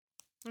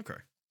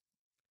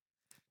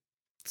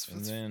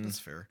 That's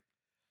fair.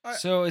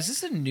 So is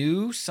this a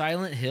new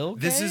Silent Hill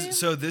game? This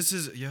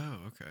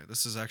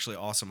is actually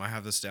awesome. I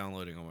have this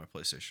downloading on my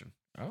PlayStation.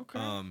 Okay.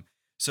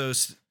 So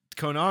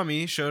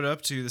Konami showed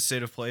up to the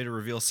State of Play to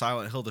reveal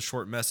Silent Hill: The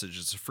Short Message.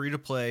 It's a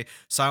free-to-play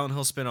Silent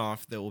Hill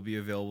spin-off that will be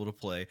available to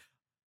play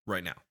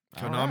right now.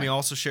 Konami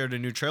also shared a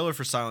new trailer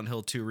for Silent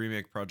Hill 2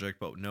 remake project,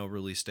 but no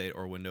release date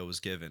or window was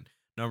given.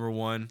 Number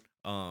 1,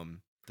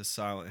 the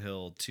Silent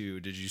Hill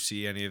 2. Did you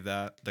see any of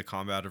that? The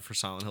combat for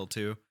Silent Hill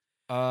 2?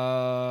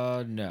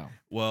 No.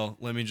 Well,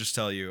 let me just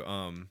tell you,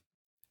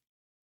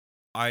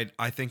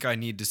 I think I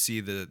need to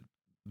see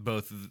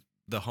both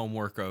the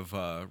homework of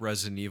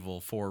Resident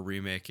Evil 4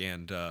 remake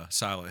and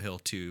Silent Hill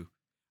 2.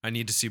 I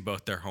need to see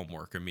both their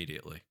homework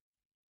immediately.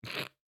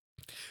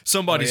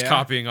 Somebody's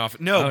copying off.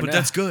 No, but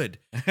that's good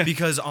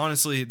because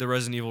honestly, the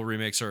Resident Evil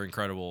remakes are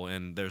incredible,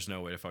 and there's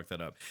no way to fuck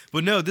that up.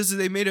 But no, this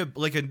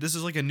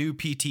is like a new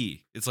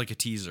PT. It's like a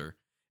teaser.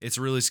 It's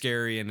really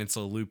scary, and it's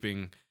a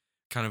looping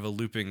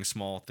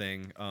small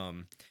thing.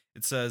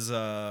 It says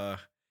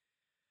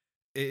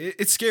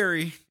it's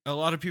scary. A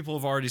lot of people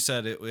have already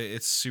said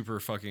it's super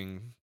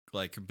fucking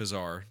like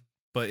bizarre,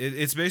 but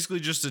it's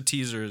basically just a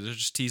teaser. They're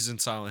just teasing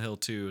Silent Hill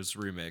 2's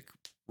remake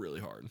really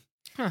hard.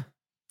 Huh.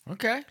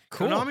 Okay.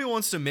 Cool. Konami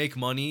wants to make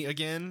money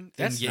again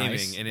in gaming,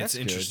 nice. and it's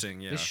interesting.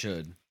 Good. Yeah, they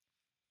should.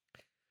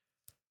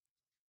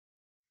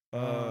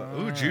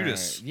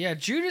 Judas. Right. Yeah,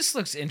 Judas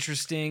looks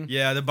interesting.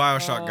 Yeah, the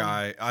BioShock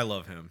guy. I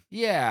love him.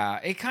 Yeah,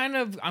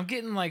 I'm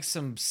getting like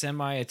some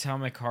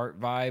semi-Atomic Heart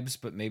vibes,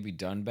 but maybe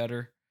done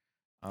better.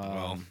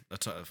 Well,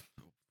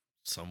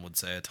 some would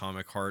say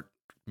Atomic Heart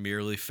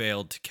merely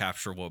failed to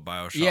capture what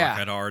BioShock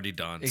had already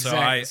done.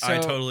 Exactly. So I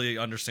totally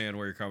understand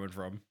where you're coming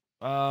from.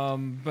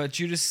 But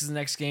Judas is the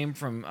next game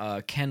from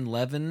Ken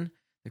Levin,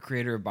 the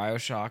creator of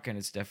BioShock, and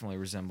it definitely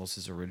resembles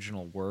his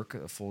original work.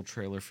 A full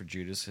trailer for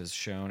Judas has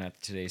shown at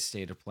today's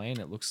State of Play, and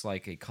it looks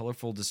like a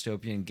colorful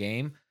dystopian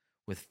game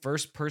with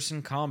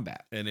first-person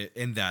combat. And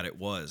it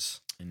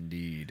was.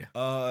 Indeed.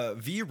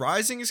 V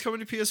Rising is coming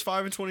to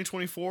PS5 in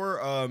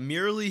 2024.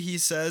 Merely, he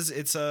says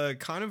it's a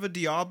kind of a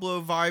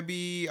Diablo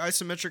vibey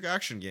isometric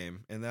action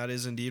game, and that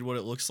is indeed what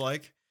it looks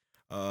like.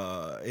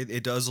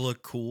 It does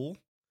look cool.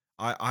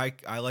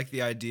 I like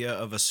the idea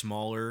of a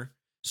smaller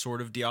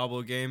sort of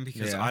Diablo game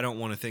because I don't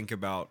want to think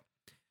about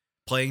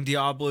playing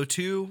Diablo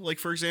 2, like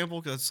for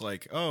example, because it's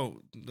like,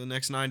 oh, the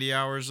next 90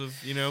 hours of,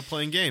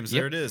 playing games.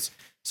 There it is.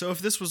 So if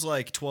this was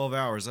like 12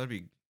 hours, that'd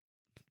be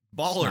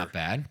baller. Not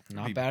bad.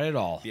 Not bad at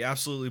all. Be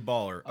absolutely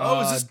baller.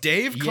 Is this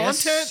Dave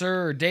yes, content?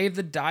 Sir. Dave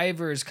the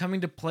Diver is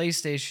coming to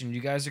PlayStation.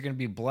 You guys are going to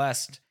be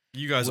blessed.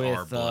 You guys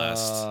are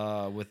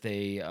blessed with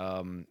a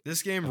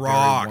this game a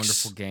rocks. Very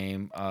wonderful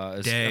game.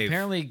 Dave.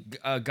 Apparently,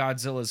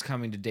 Godzilla is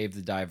coming to Dave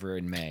the Diver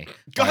in May.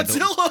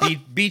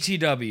 Godzilla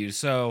BTW.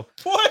 So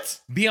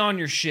what? Be on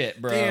your shit,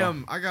 bro.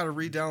 Damn, I gotta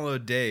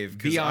re-download Dave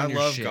because I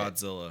love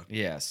Godzilla.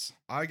 Yes,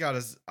 I'm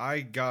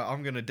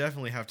gonna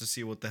definitely have to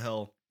see what the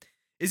hell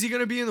is he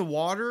gonna be in the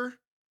water.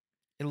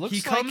 It looks.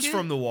 He comes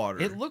from the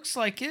water. It looks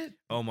like it.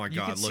 Oh my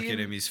god, look at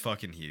him. He's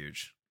fucking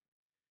huge,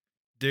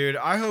 dude.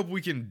 I hope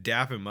we can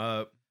dap him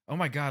up. Oh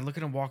my god, look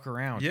at him walk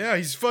around. Yeah,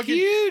 he's fucking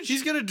huge.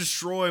 He's gonna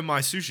destroy my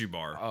sushi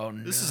bar. Oh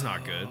no. This is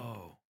not good.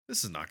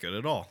 This is not good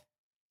at all.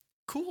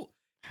 Cool.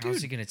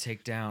 How's he gonna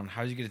take down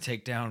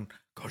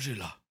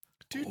Godzilla?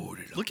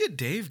 Dude, look at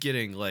Dave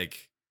getting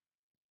like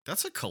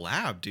That's a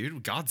collab,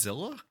 dude.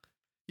 Godzilla?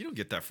 You don't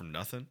get that from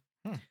nothing.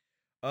 Hmm.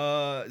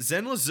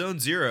 Zenless Zone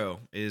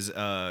Zero is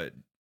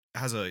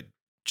has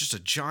just a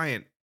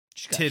giant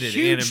She's got titted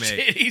huge anime.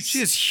 titties. She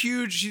has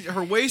huge.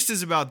 Her waist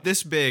is about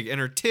this big, and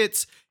her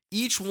tits,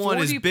 each one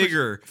is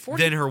bigger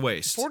than her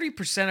waist.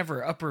 40% of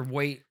her upper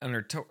weight and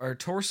her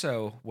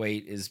torso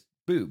weight is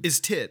boob. Is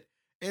tit,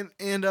 and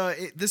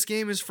this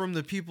game is from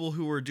the people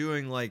who are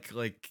doing like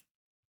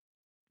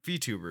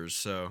VTubers.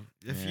 So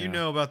if you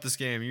know about this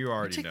game, you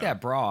already take know. that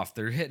bra off.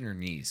 They're hitting her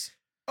knees.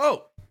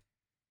 Oh,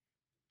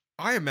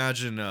 I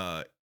imagine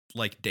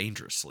like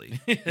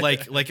dangerously,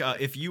 like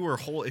if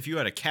you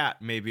had a cat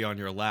maybe on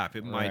your lap,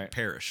 it might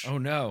perish. Oh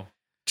no,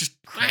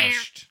 Just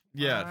crushed.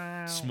 Yeah,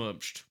 Wow.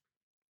 smunched.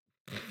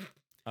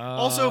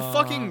 Also,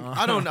 fucking,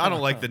 I don't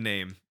like the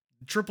name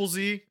Triple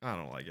Z. I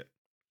don't like it.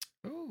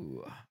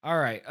 Ooh. All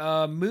right.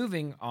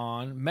 Moving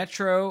on.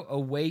 Metro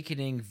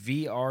Awakening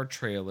VR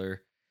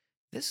trailer.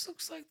 This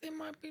looks like they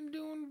might be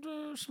doing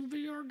some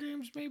VR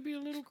games maybe a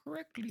little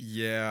correctly.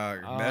 Yeah,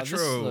 Metro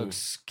This looks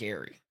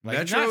scary.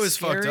 Metro not is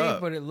fucked scary,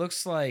 up, but it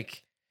looks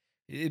like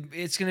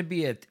it's going to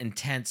be an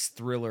intense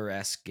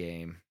thriller-esque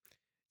game.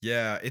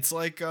 Yeah, it's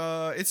like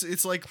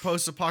it's like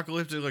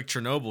post-apocalyptic, like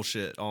Chernobyl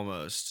shit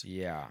almost.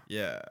 Yeah.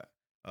 Yeah.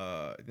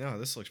 No,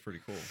 this looks pretty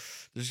cool.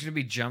 There's going to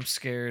be jump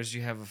scares.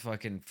 You have a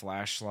fucking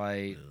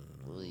flashlight.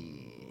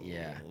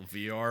 Yeah.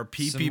 VR Some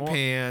pee-pee more-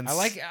 pants.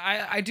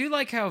 I do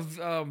like how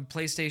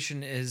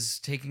PlayStation is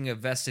taking a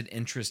vested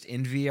interest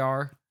in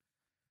VR.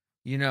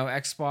 You know,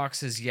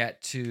 Xbox has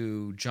yet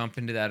to jump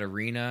into that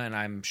arena, and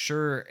I'm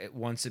sure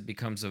once it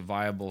becomes a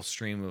viable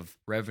stream of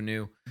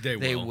revenue,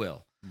 they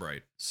will.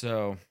 Right.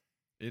 So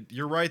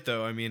You're right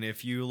though. I mean,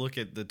 if you look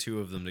at the two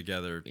of them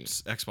together,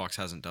 Xbox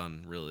hasn't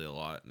done really a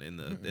lot in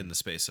the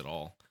space at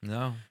all.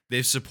 no,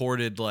 They've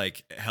supported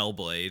like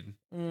Hellblade,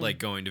 like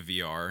going to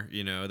VR.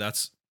 You know,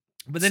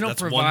 but they don't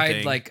that's one provide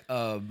thing. like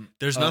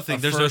There's a nothing.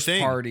 There's no first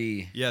thing.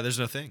 party. Yeah, there's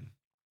no thing.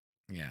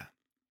 Yeah,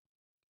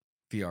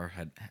 VR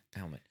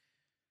helmet.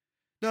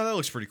 No, that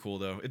looks pretty cool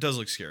though. It does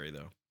look scary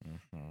though.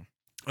 Mm-hmm.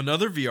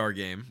 Another VR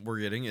game we're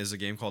getting is a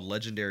game called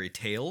Legendary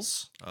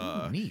Tales.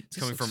 Neat. It's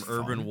coming from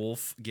Urban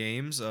Wolf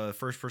Games.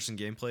 First-person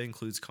gameplay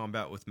includes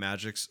combat with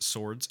magics,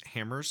 swords,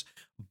 hammers,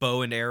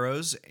 bow and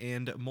arrows,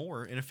 and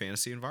more in a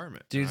fantasy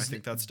environment. Dude, I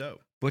think that's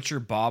dope.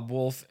 Butcher Bob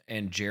Wolf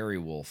and Jerry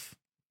Wolf.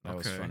 That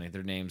was Okay. funny.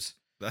 Their names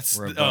That's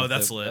were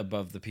that's lit.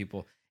 above the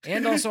people.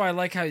 And also, I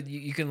like how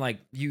you can like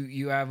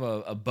you have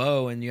a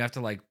bow and you have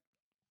to like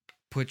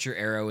put your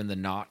arrow in the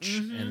notch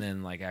and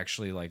then like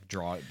actually like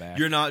draw it back.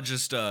 You're not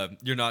just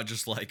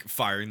like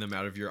firing them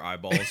out of your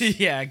eyeballs.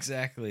 Yeah,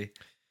 exactly.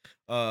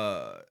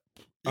 Yeah,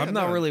 I'm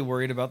not no. really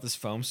worried about this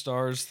Foam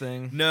Stars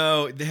thing.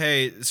 No,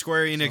 hey,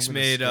 Square So I'm Enix gonna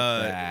made skip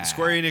that.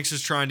 Square Enix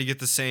is trying to get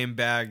the same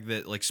bag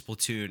that like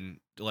Splatoon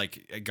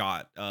like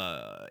got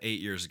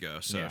 8 years ago.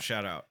 So Yeah.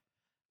 shout out.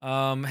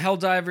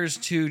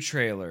 Helldivers 2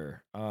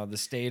 trailer. The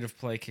state of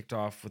play kicked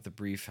off with a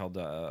brief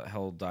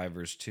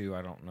Helldivers 2.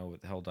 I don't know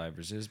what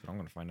Helldivers is, but I'm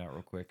going to find out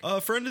real quick.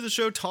 A friend of the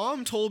show,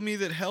 Tom, told me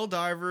that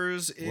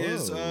Helldivers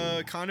is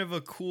Whoa. kind of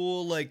a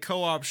cool like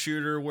co-op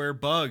shooter where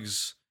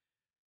bugs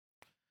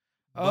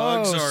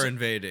are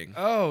invading.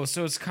 Oh,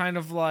 so it's kind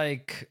of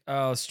like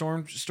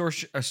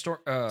Starship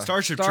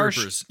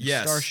Troopers.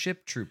 Yes.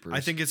 Starship Troopers. I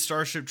think it's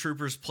Starship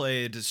Troopers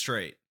played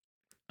straight.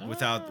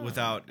 Without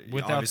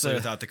obviously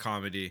without the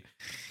comedy.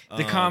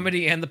 The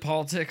comedy and the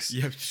politics.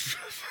 Yeah,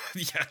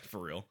 yeah, for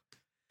real.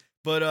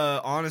 But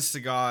honest to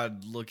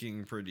God,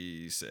 looking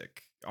pretty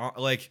sick.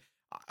 Like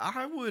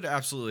I would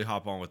absolutely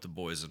hop on with the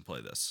boys and play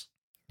this.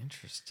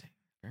 Interesting.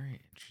 Very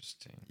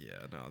interesting.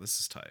 Yeah, no, this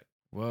is tight.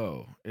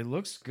 Whoa, it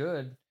looks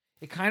good.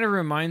 It kind of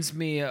reminds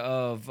me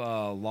of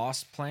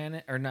Lost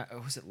Planet, or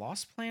not? Was it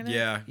Lost Planet?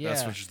 Yeah,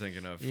 that's what you're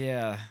thinking of.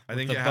 Yeah, I with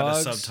think the it had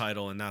bugs. a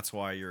subtitle, and that's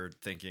why you're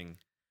thinking.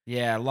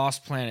 Yeah,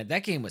 Lost Planet.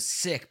 That game was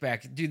sick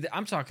back, dude.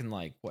 I'm talking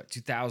like what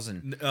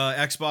 2000.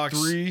 Xbox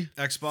 3,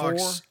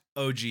 Xbox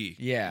 4? OG.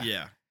 Yeah,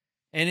 Yeah.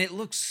 and it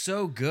looks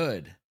so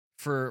good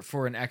for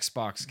an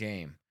Xbox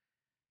game.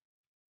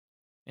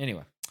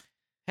 Anyway,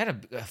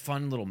 had a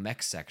fun little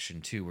mech section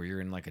too, where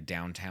you're in like a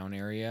downtown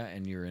area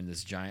and you're in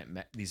this giant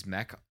these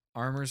mech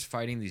armors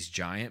fighting these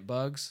giant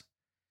bugs.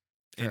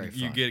 Very And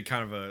you fun. get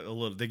kind of a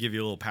little. They give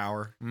you a little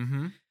power.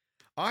 Mm-hmm.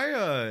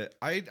 I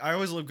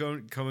always love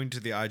coming to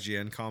the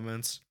IGN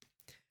comments.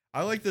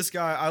 I like this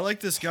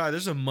guy.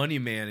 There's a money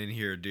man in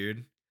here,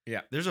 dude.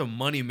 Yeah. There's a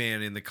money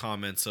man in the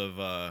comments of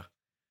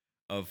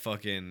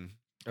fucking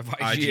Of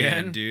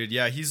IGN, dude.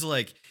 Yeah, he's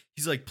like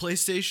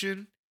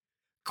PlayStation,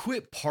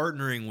 quit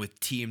partnering with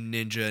Team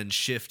Ninja and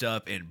Shift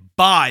Up and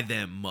buy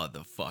them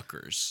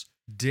motherfuckers.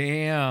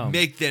 Damn.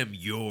 Make them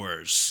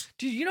yours.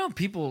 Dude, you know,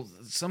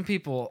 some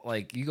people,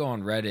 like, you go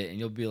on Reddit and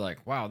you'll be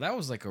like, wow, that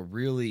was like a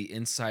really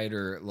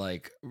insightful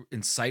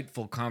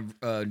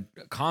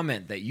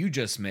comment that you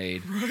just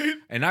made. Right?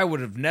 And I would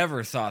have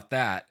never thought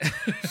that.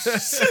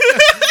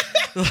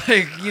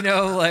 Like, you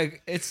know,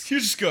 like, it's,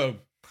 You just go,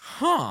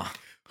 huh.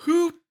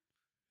 who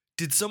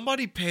Did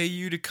somebody pay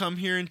you to come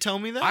here and tell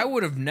me that? I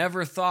would have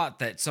never thought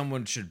that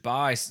someone should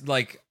buy.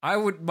 Like, I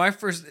would, my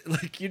first,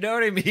 like, you know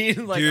what I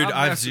mean? Like, dude,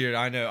 never-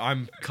 I know.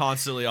 I'm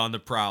constantly on the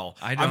prowl.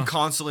 I know. I'm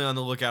constantly on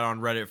the lookout on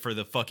Reddit for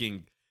the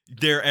fucking.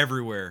 They're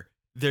everywhere.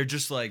 They're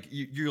just like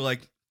you're like,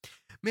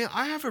 man,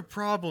 I have a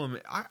problem.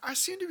 I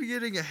seem to be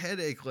getting a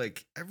headache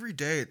like every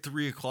day at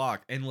 3:00,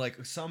 and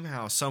like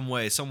somehow, some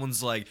way,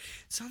 someone's like, it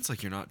sounds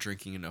like you're not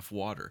drinking enough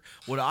water.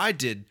 What I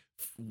did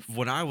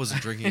when I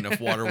wasn't drinking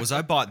enough water was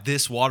I bought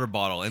this water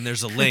bottle, and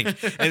there's a link,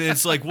 and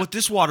it's like what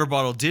this water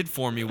bottle did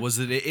for me was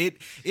that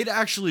it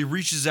actually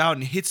reaches out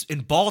and hits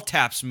and ball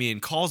taps me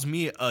and calls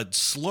me a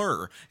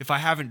slur if I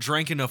haven't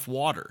drank enough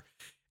water.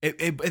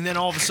 And then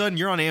all of a sudden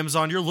you're on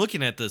Amazon, you're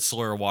looking at the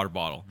slur water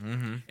bottle,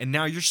 and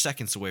now you're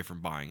seconds away from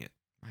buying it.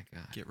 My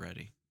God. Get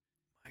ready.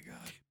 My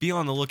God. Be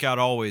on the lookout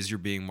always. You're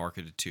being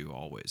marketed to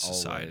always.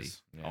 Society.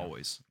 Yeah.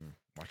 Always.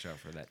 Watch out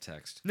for that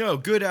text. No,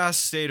 good ass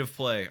state of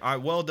play. All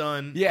right, well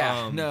done.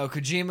 Yeah, no,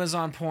 Kojima's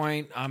on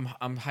point. I'm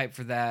hyped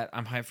for that.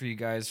 I'm hyped for you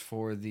guys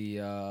for the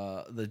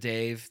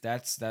Dave.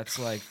 That's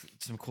like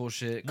some cool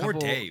shit. More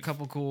Dave.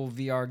 Couple cool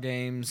VR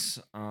games.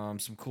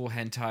 Some cool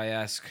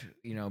hentai-esque,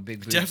 big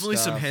boob Definitely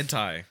stuff. some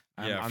hentai.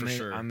 Yeah, I'm for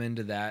sure. I'm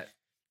into that.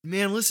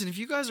 Man, listen, if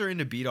you guys are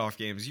into beat-off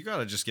games, you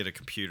gotta just get a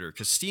computer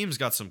because Steam's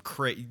got some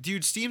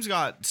dude, Steam's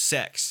got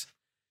sex.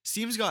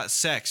 Steam's got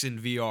sex in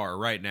VR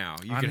right now.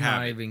 You can have I'm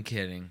not it. even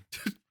kidding.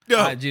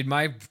 No, Dude,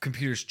 my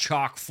computer's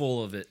chock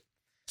full of it.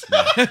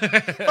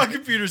 my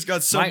computer's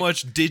got so My-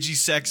 much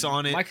digi-sex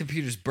on it. My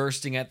computer's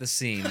bursting at the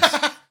seams.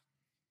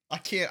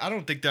 I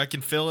don't think that I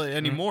can fill it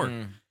anymore.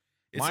 Mm-mm.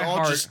 It's my all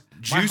hard, just my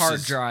juices.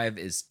 hard drive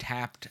is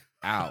tapped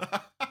out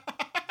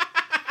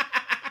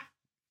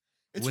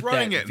It's with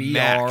running that at VR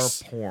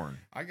max. porn.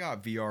 I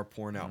got VR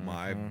porn out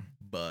my Mhm.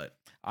 butt.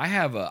 I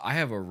have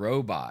a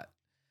robot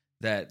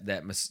that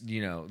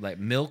like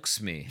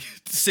milks me.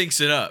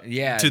 Syncs it up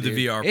Yeah, to dude.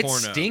 the VR it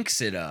porno.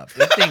 stinks it up.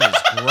 That thing is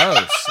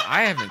gross.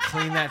 I haven't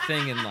cleaned that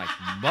thing in like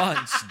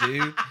months,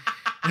 dude.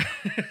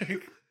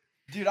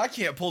 Dude, I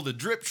can't pull the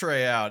drip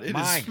tray out.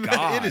 My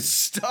God. It is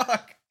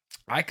stuck.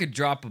 I could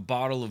drop a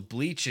bottle of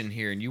bleach in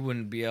here and you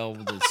wouldn't be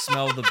able to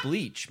smell the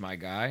bleach, my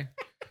guy.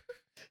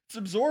 It's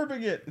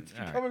absorbing it. It's All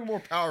right. becoming more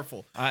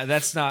powerful.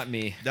 That's not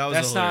me. That was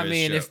a That's not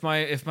me. And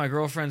hilarious if my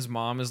girlfriend's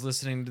mom is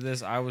listening to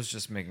this, I was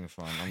just making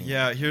fun.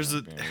 Yeah, here's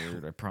not the- being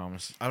weird, I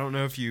promise. I don't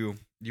know if you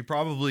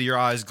probably your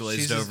eyes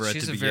glazed over at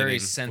she's the a beginning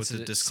very with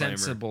the disclaimer.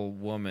 sensible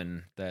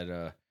woman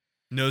that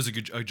Knows a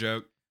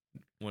joke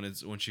when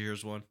she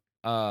hears one.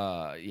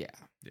 yeah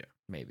Yeah.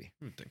 maybe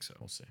I would think so.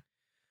 we'll see.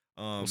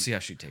 We'll see how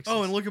she takes. Oh,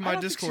 this. and look at I my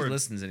don't think Discord. she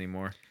listens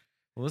anymore.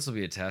 Well, this will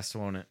be a test,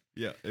 won't it?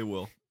 Yeah, it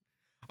will.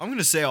 I'm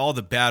gonna say all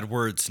the bad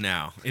words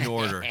now in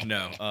order.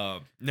 No.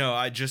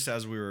 I just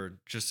as we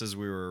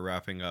were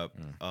wrapping up,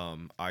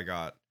 I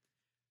got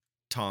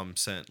Tom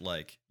sent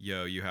like,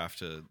 yo, you have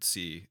to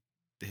see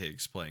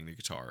Higgs playing the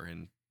guitar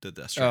in the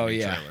Death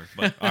Stranding trailer.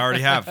 But I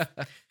already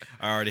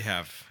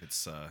have.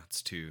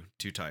 It's too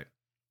tight.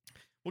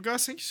 Well,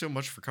 guys, thank you so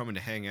much for coming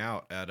to hang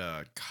out at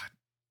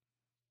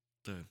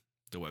the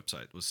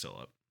website was still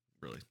up.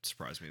 Really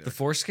surprised me there. The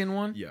foreskin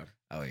one? Yeah.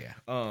 Oh yeah.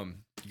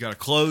 You gotta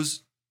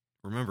close.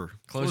 Remember,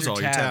 close your all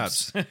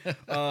tabs. your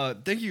tabs.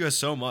 Thank you guys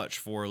so much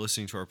for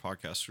listening to our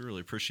podcast. We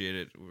really appreciate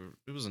it.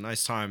 It was a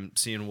nice time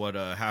seeing what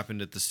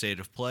happened at the State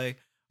of Play.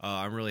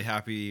 I'm really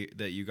happy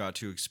that you got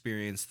to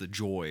experience the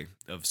joy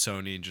of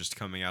Sony just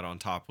coming out on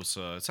top with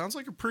it sounds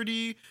like a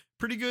pretty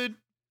good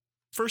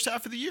first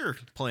half of the year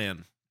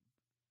plan,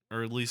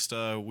 or at least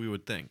we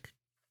would think.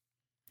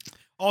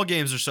 All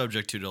games are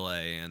subject to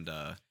delay and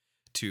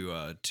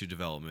to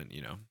development,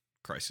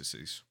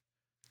 crises,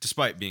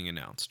 despite being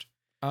announced.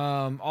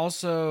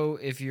 Also,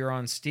 if you're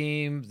on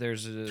Steam,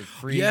 there's a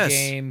free Yes.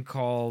 game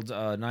called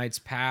Knight's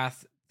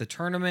Path, the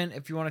tournament.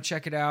 If you want to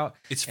check it out,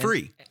 It's And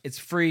free. It's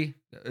free.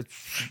 We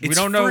It's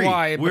don't know free.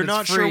 why. But We're it's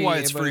not sure free, why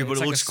it's free, but it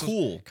like looks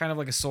cool. Kind of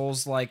like a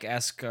Souls-like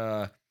esque.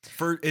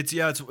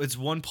 It's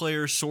one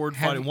player sword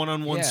fighting,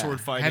 one-on-one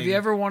sword fighting. Have you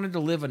ever wanted to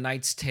live A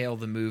Knight's Tale,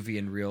 the movie,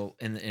 in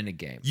a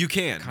game? You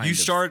can. Kind You of-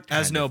 start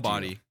as kind of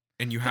nobody, deal.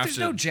 and you But have there's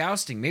to no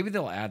jousting. Maybe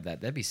they'll add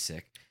that. That'd be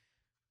sick.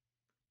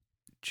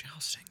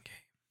 jousting game.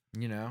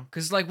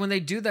 Because like when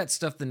they do that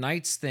stuff, the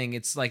knights thing,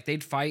 it's like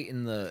they'd fight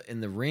in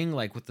the ring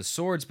like with the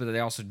swords, but they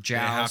also joust. They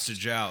have to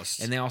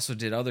joust. And they also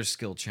did other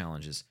skill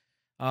challenges.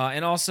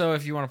 And also,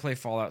 if you want to play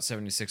Fallout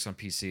 76 on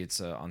PC, it's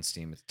on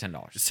Steam. It's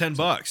 $10. It's $10.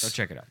 Go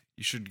check it out.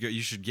 You should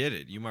get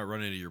it. You might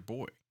run into your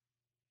boy.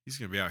 He's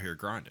gonna be out here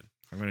grinding.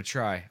 I'm gonna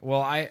try.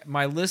 Well,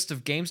 my list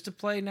of games to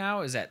play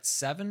now is at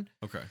 7.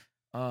 Okay.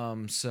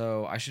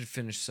 So I should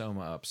finish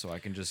Soma up so I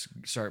can just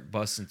start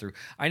busting through.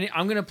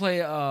 I'm gonna play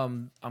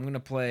the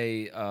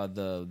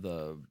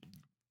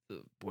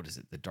what is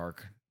it?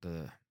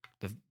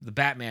 The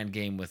Batman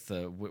game with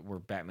where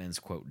Batman's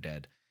quote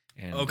dead.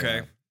 And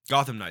Okay.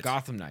 Gotham Knights.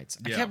 Gotham Knights.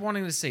 I Yeah. kept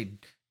wanting to say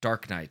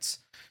Dark Knights,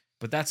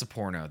 but that's a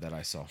porno that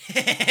I saw.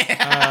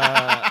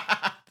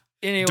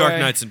 Anyway, Dark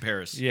Knights in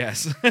Paris.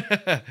 Yes.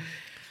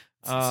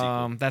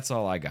 sequel. That's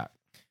all I got.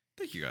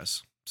 Thank you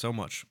guys. so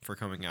much for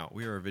coming out.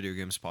 We are a video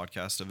games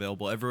podcast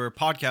available everywhere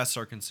podcasts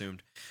are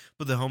consumed,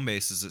 but the home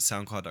base is at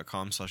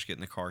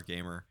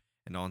soundcloud.com/getinthecargamer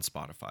and on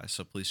Spotify.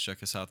 So please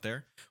check us out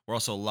there. We're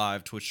also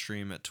live Twitch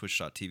stream at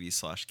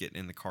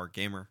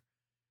twitch.tv/getinthecargamer.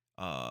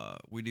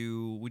 We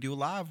do a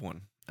live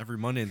one every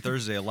Monday and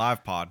Thursday, a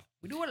live pod.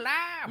 We do it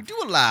live. We do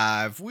it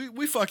live.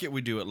 We fuck it.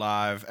 We do it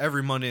live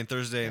every Monday and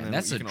Thursday, and then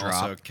that's you a can drop.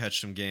 also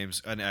catch some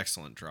games. An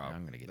excellent drop.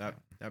 I'm gonna get that.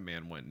 That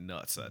man went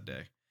nuts that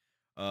day.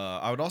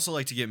 I would also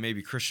like to get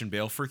maybe Christian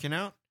Bale freaking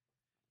out.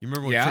 You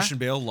remember when Christian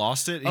Bale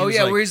lost it? Oh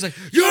yeah, where he's like,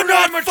 "You're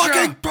not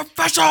fucking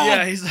professional."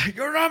 Yeah, he's like,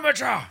 "You're an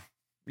amateur."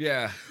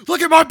 Yeah.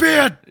 Look at my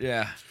beard.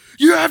 Yeah.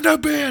 You have no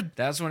beard.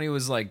 That's when he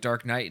was like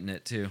Dark Knight in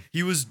it too.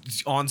 He was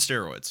on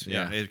steroids.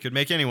 Yeah, Yeah. it could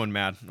make anyone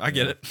mad. I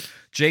get it.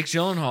 Jake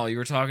Gyllenhaal, you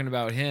were talking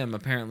about him.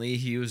 Apparently,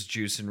 he was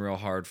juicing real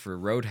hard for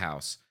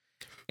Roadhouse,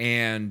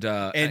 and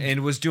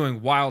was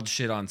doing wild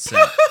shit on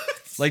set.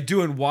 Like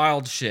doing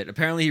wild shit.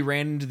 Apparently, he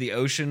ran into the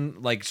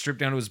ocean, like stripped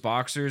down to his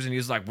boxers, and he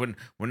was like,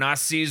 "When I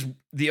sees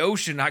the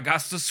ocean, I got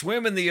to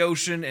swim in the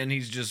ocean." And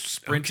he's just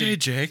sprinting Okay,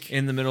 Jake.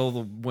 in the middle of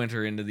the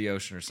winter into the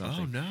ocean or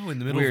something. Oh no, in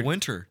the middle Weird. of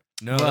winter.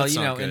 No, Well, that's you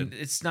know, not good. and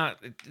it's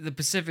not the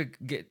Pacific.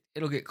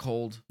 It'll get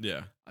cold.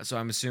 Yeah. So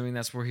I'm assuming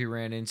that's where he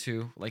ran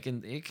into. Like,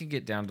 it can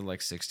get down to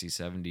like 60,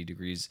 70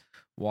 degrees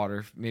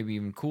water, maybe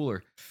even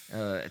cooler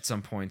at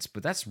some points.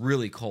 But that's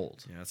really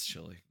cold. Yeah, it's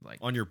chilly. Like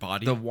On your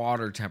body. the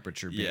water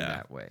temperature being Yeah.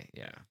 that way.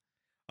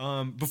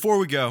 Yeah. Before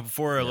we go,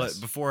 Yes.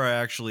 before I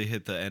actually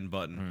hit the end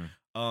button,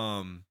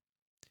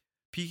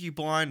 Peaky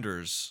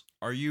Blinders.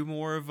 Are you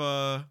more of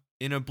a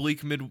in the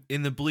bleak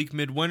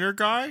midwinter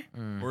guy,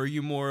 Mm. or are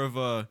you more of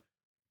a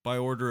by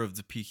order of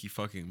the Peaky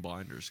fucking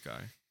Blinders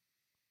guy?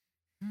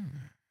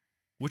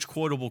 Which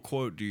quotable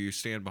quote do you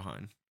stand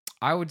behind?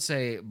 I would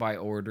say by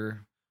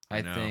order.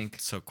 I know, think.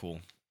 it's so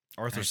cool.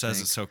 Arthur I says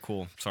think. it's so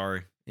cool.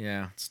 Sorry,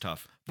 Yeah. it's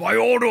tough. By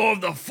order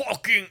of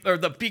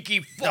the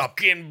Peaky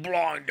fucking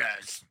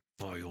Blinders.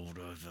 By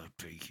order of the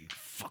Peaky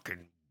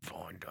fucking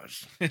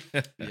Blinders.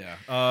 Yeah.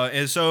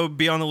 And so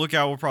be on the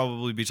lookout. We'll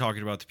probably be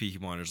talking about the Peaky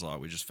Blinders a lot.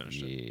 We just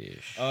finished it.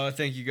 Yes.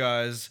 Thank you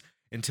guys.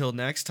 Until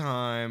next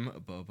time.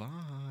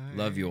 Bye-bye.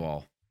 Love you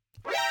all.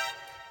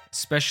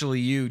 Especially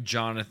you,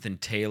 Jonathan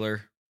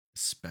Taylor.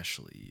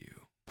 Especially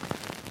you.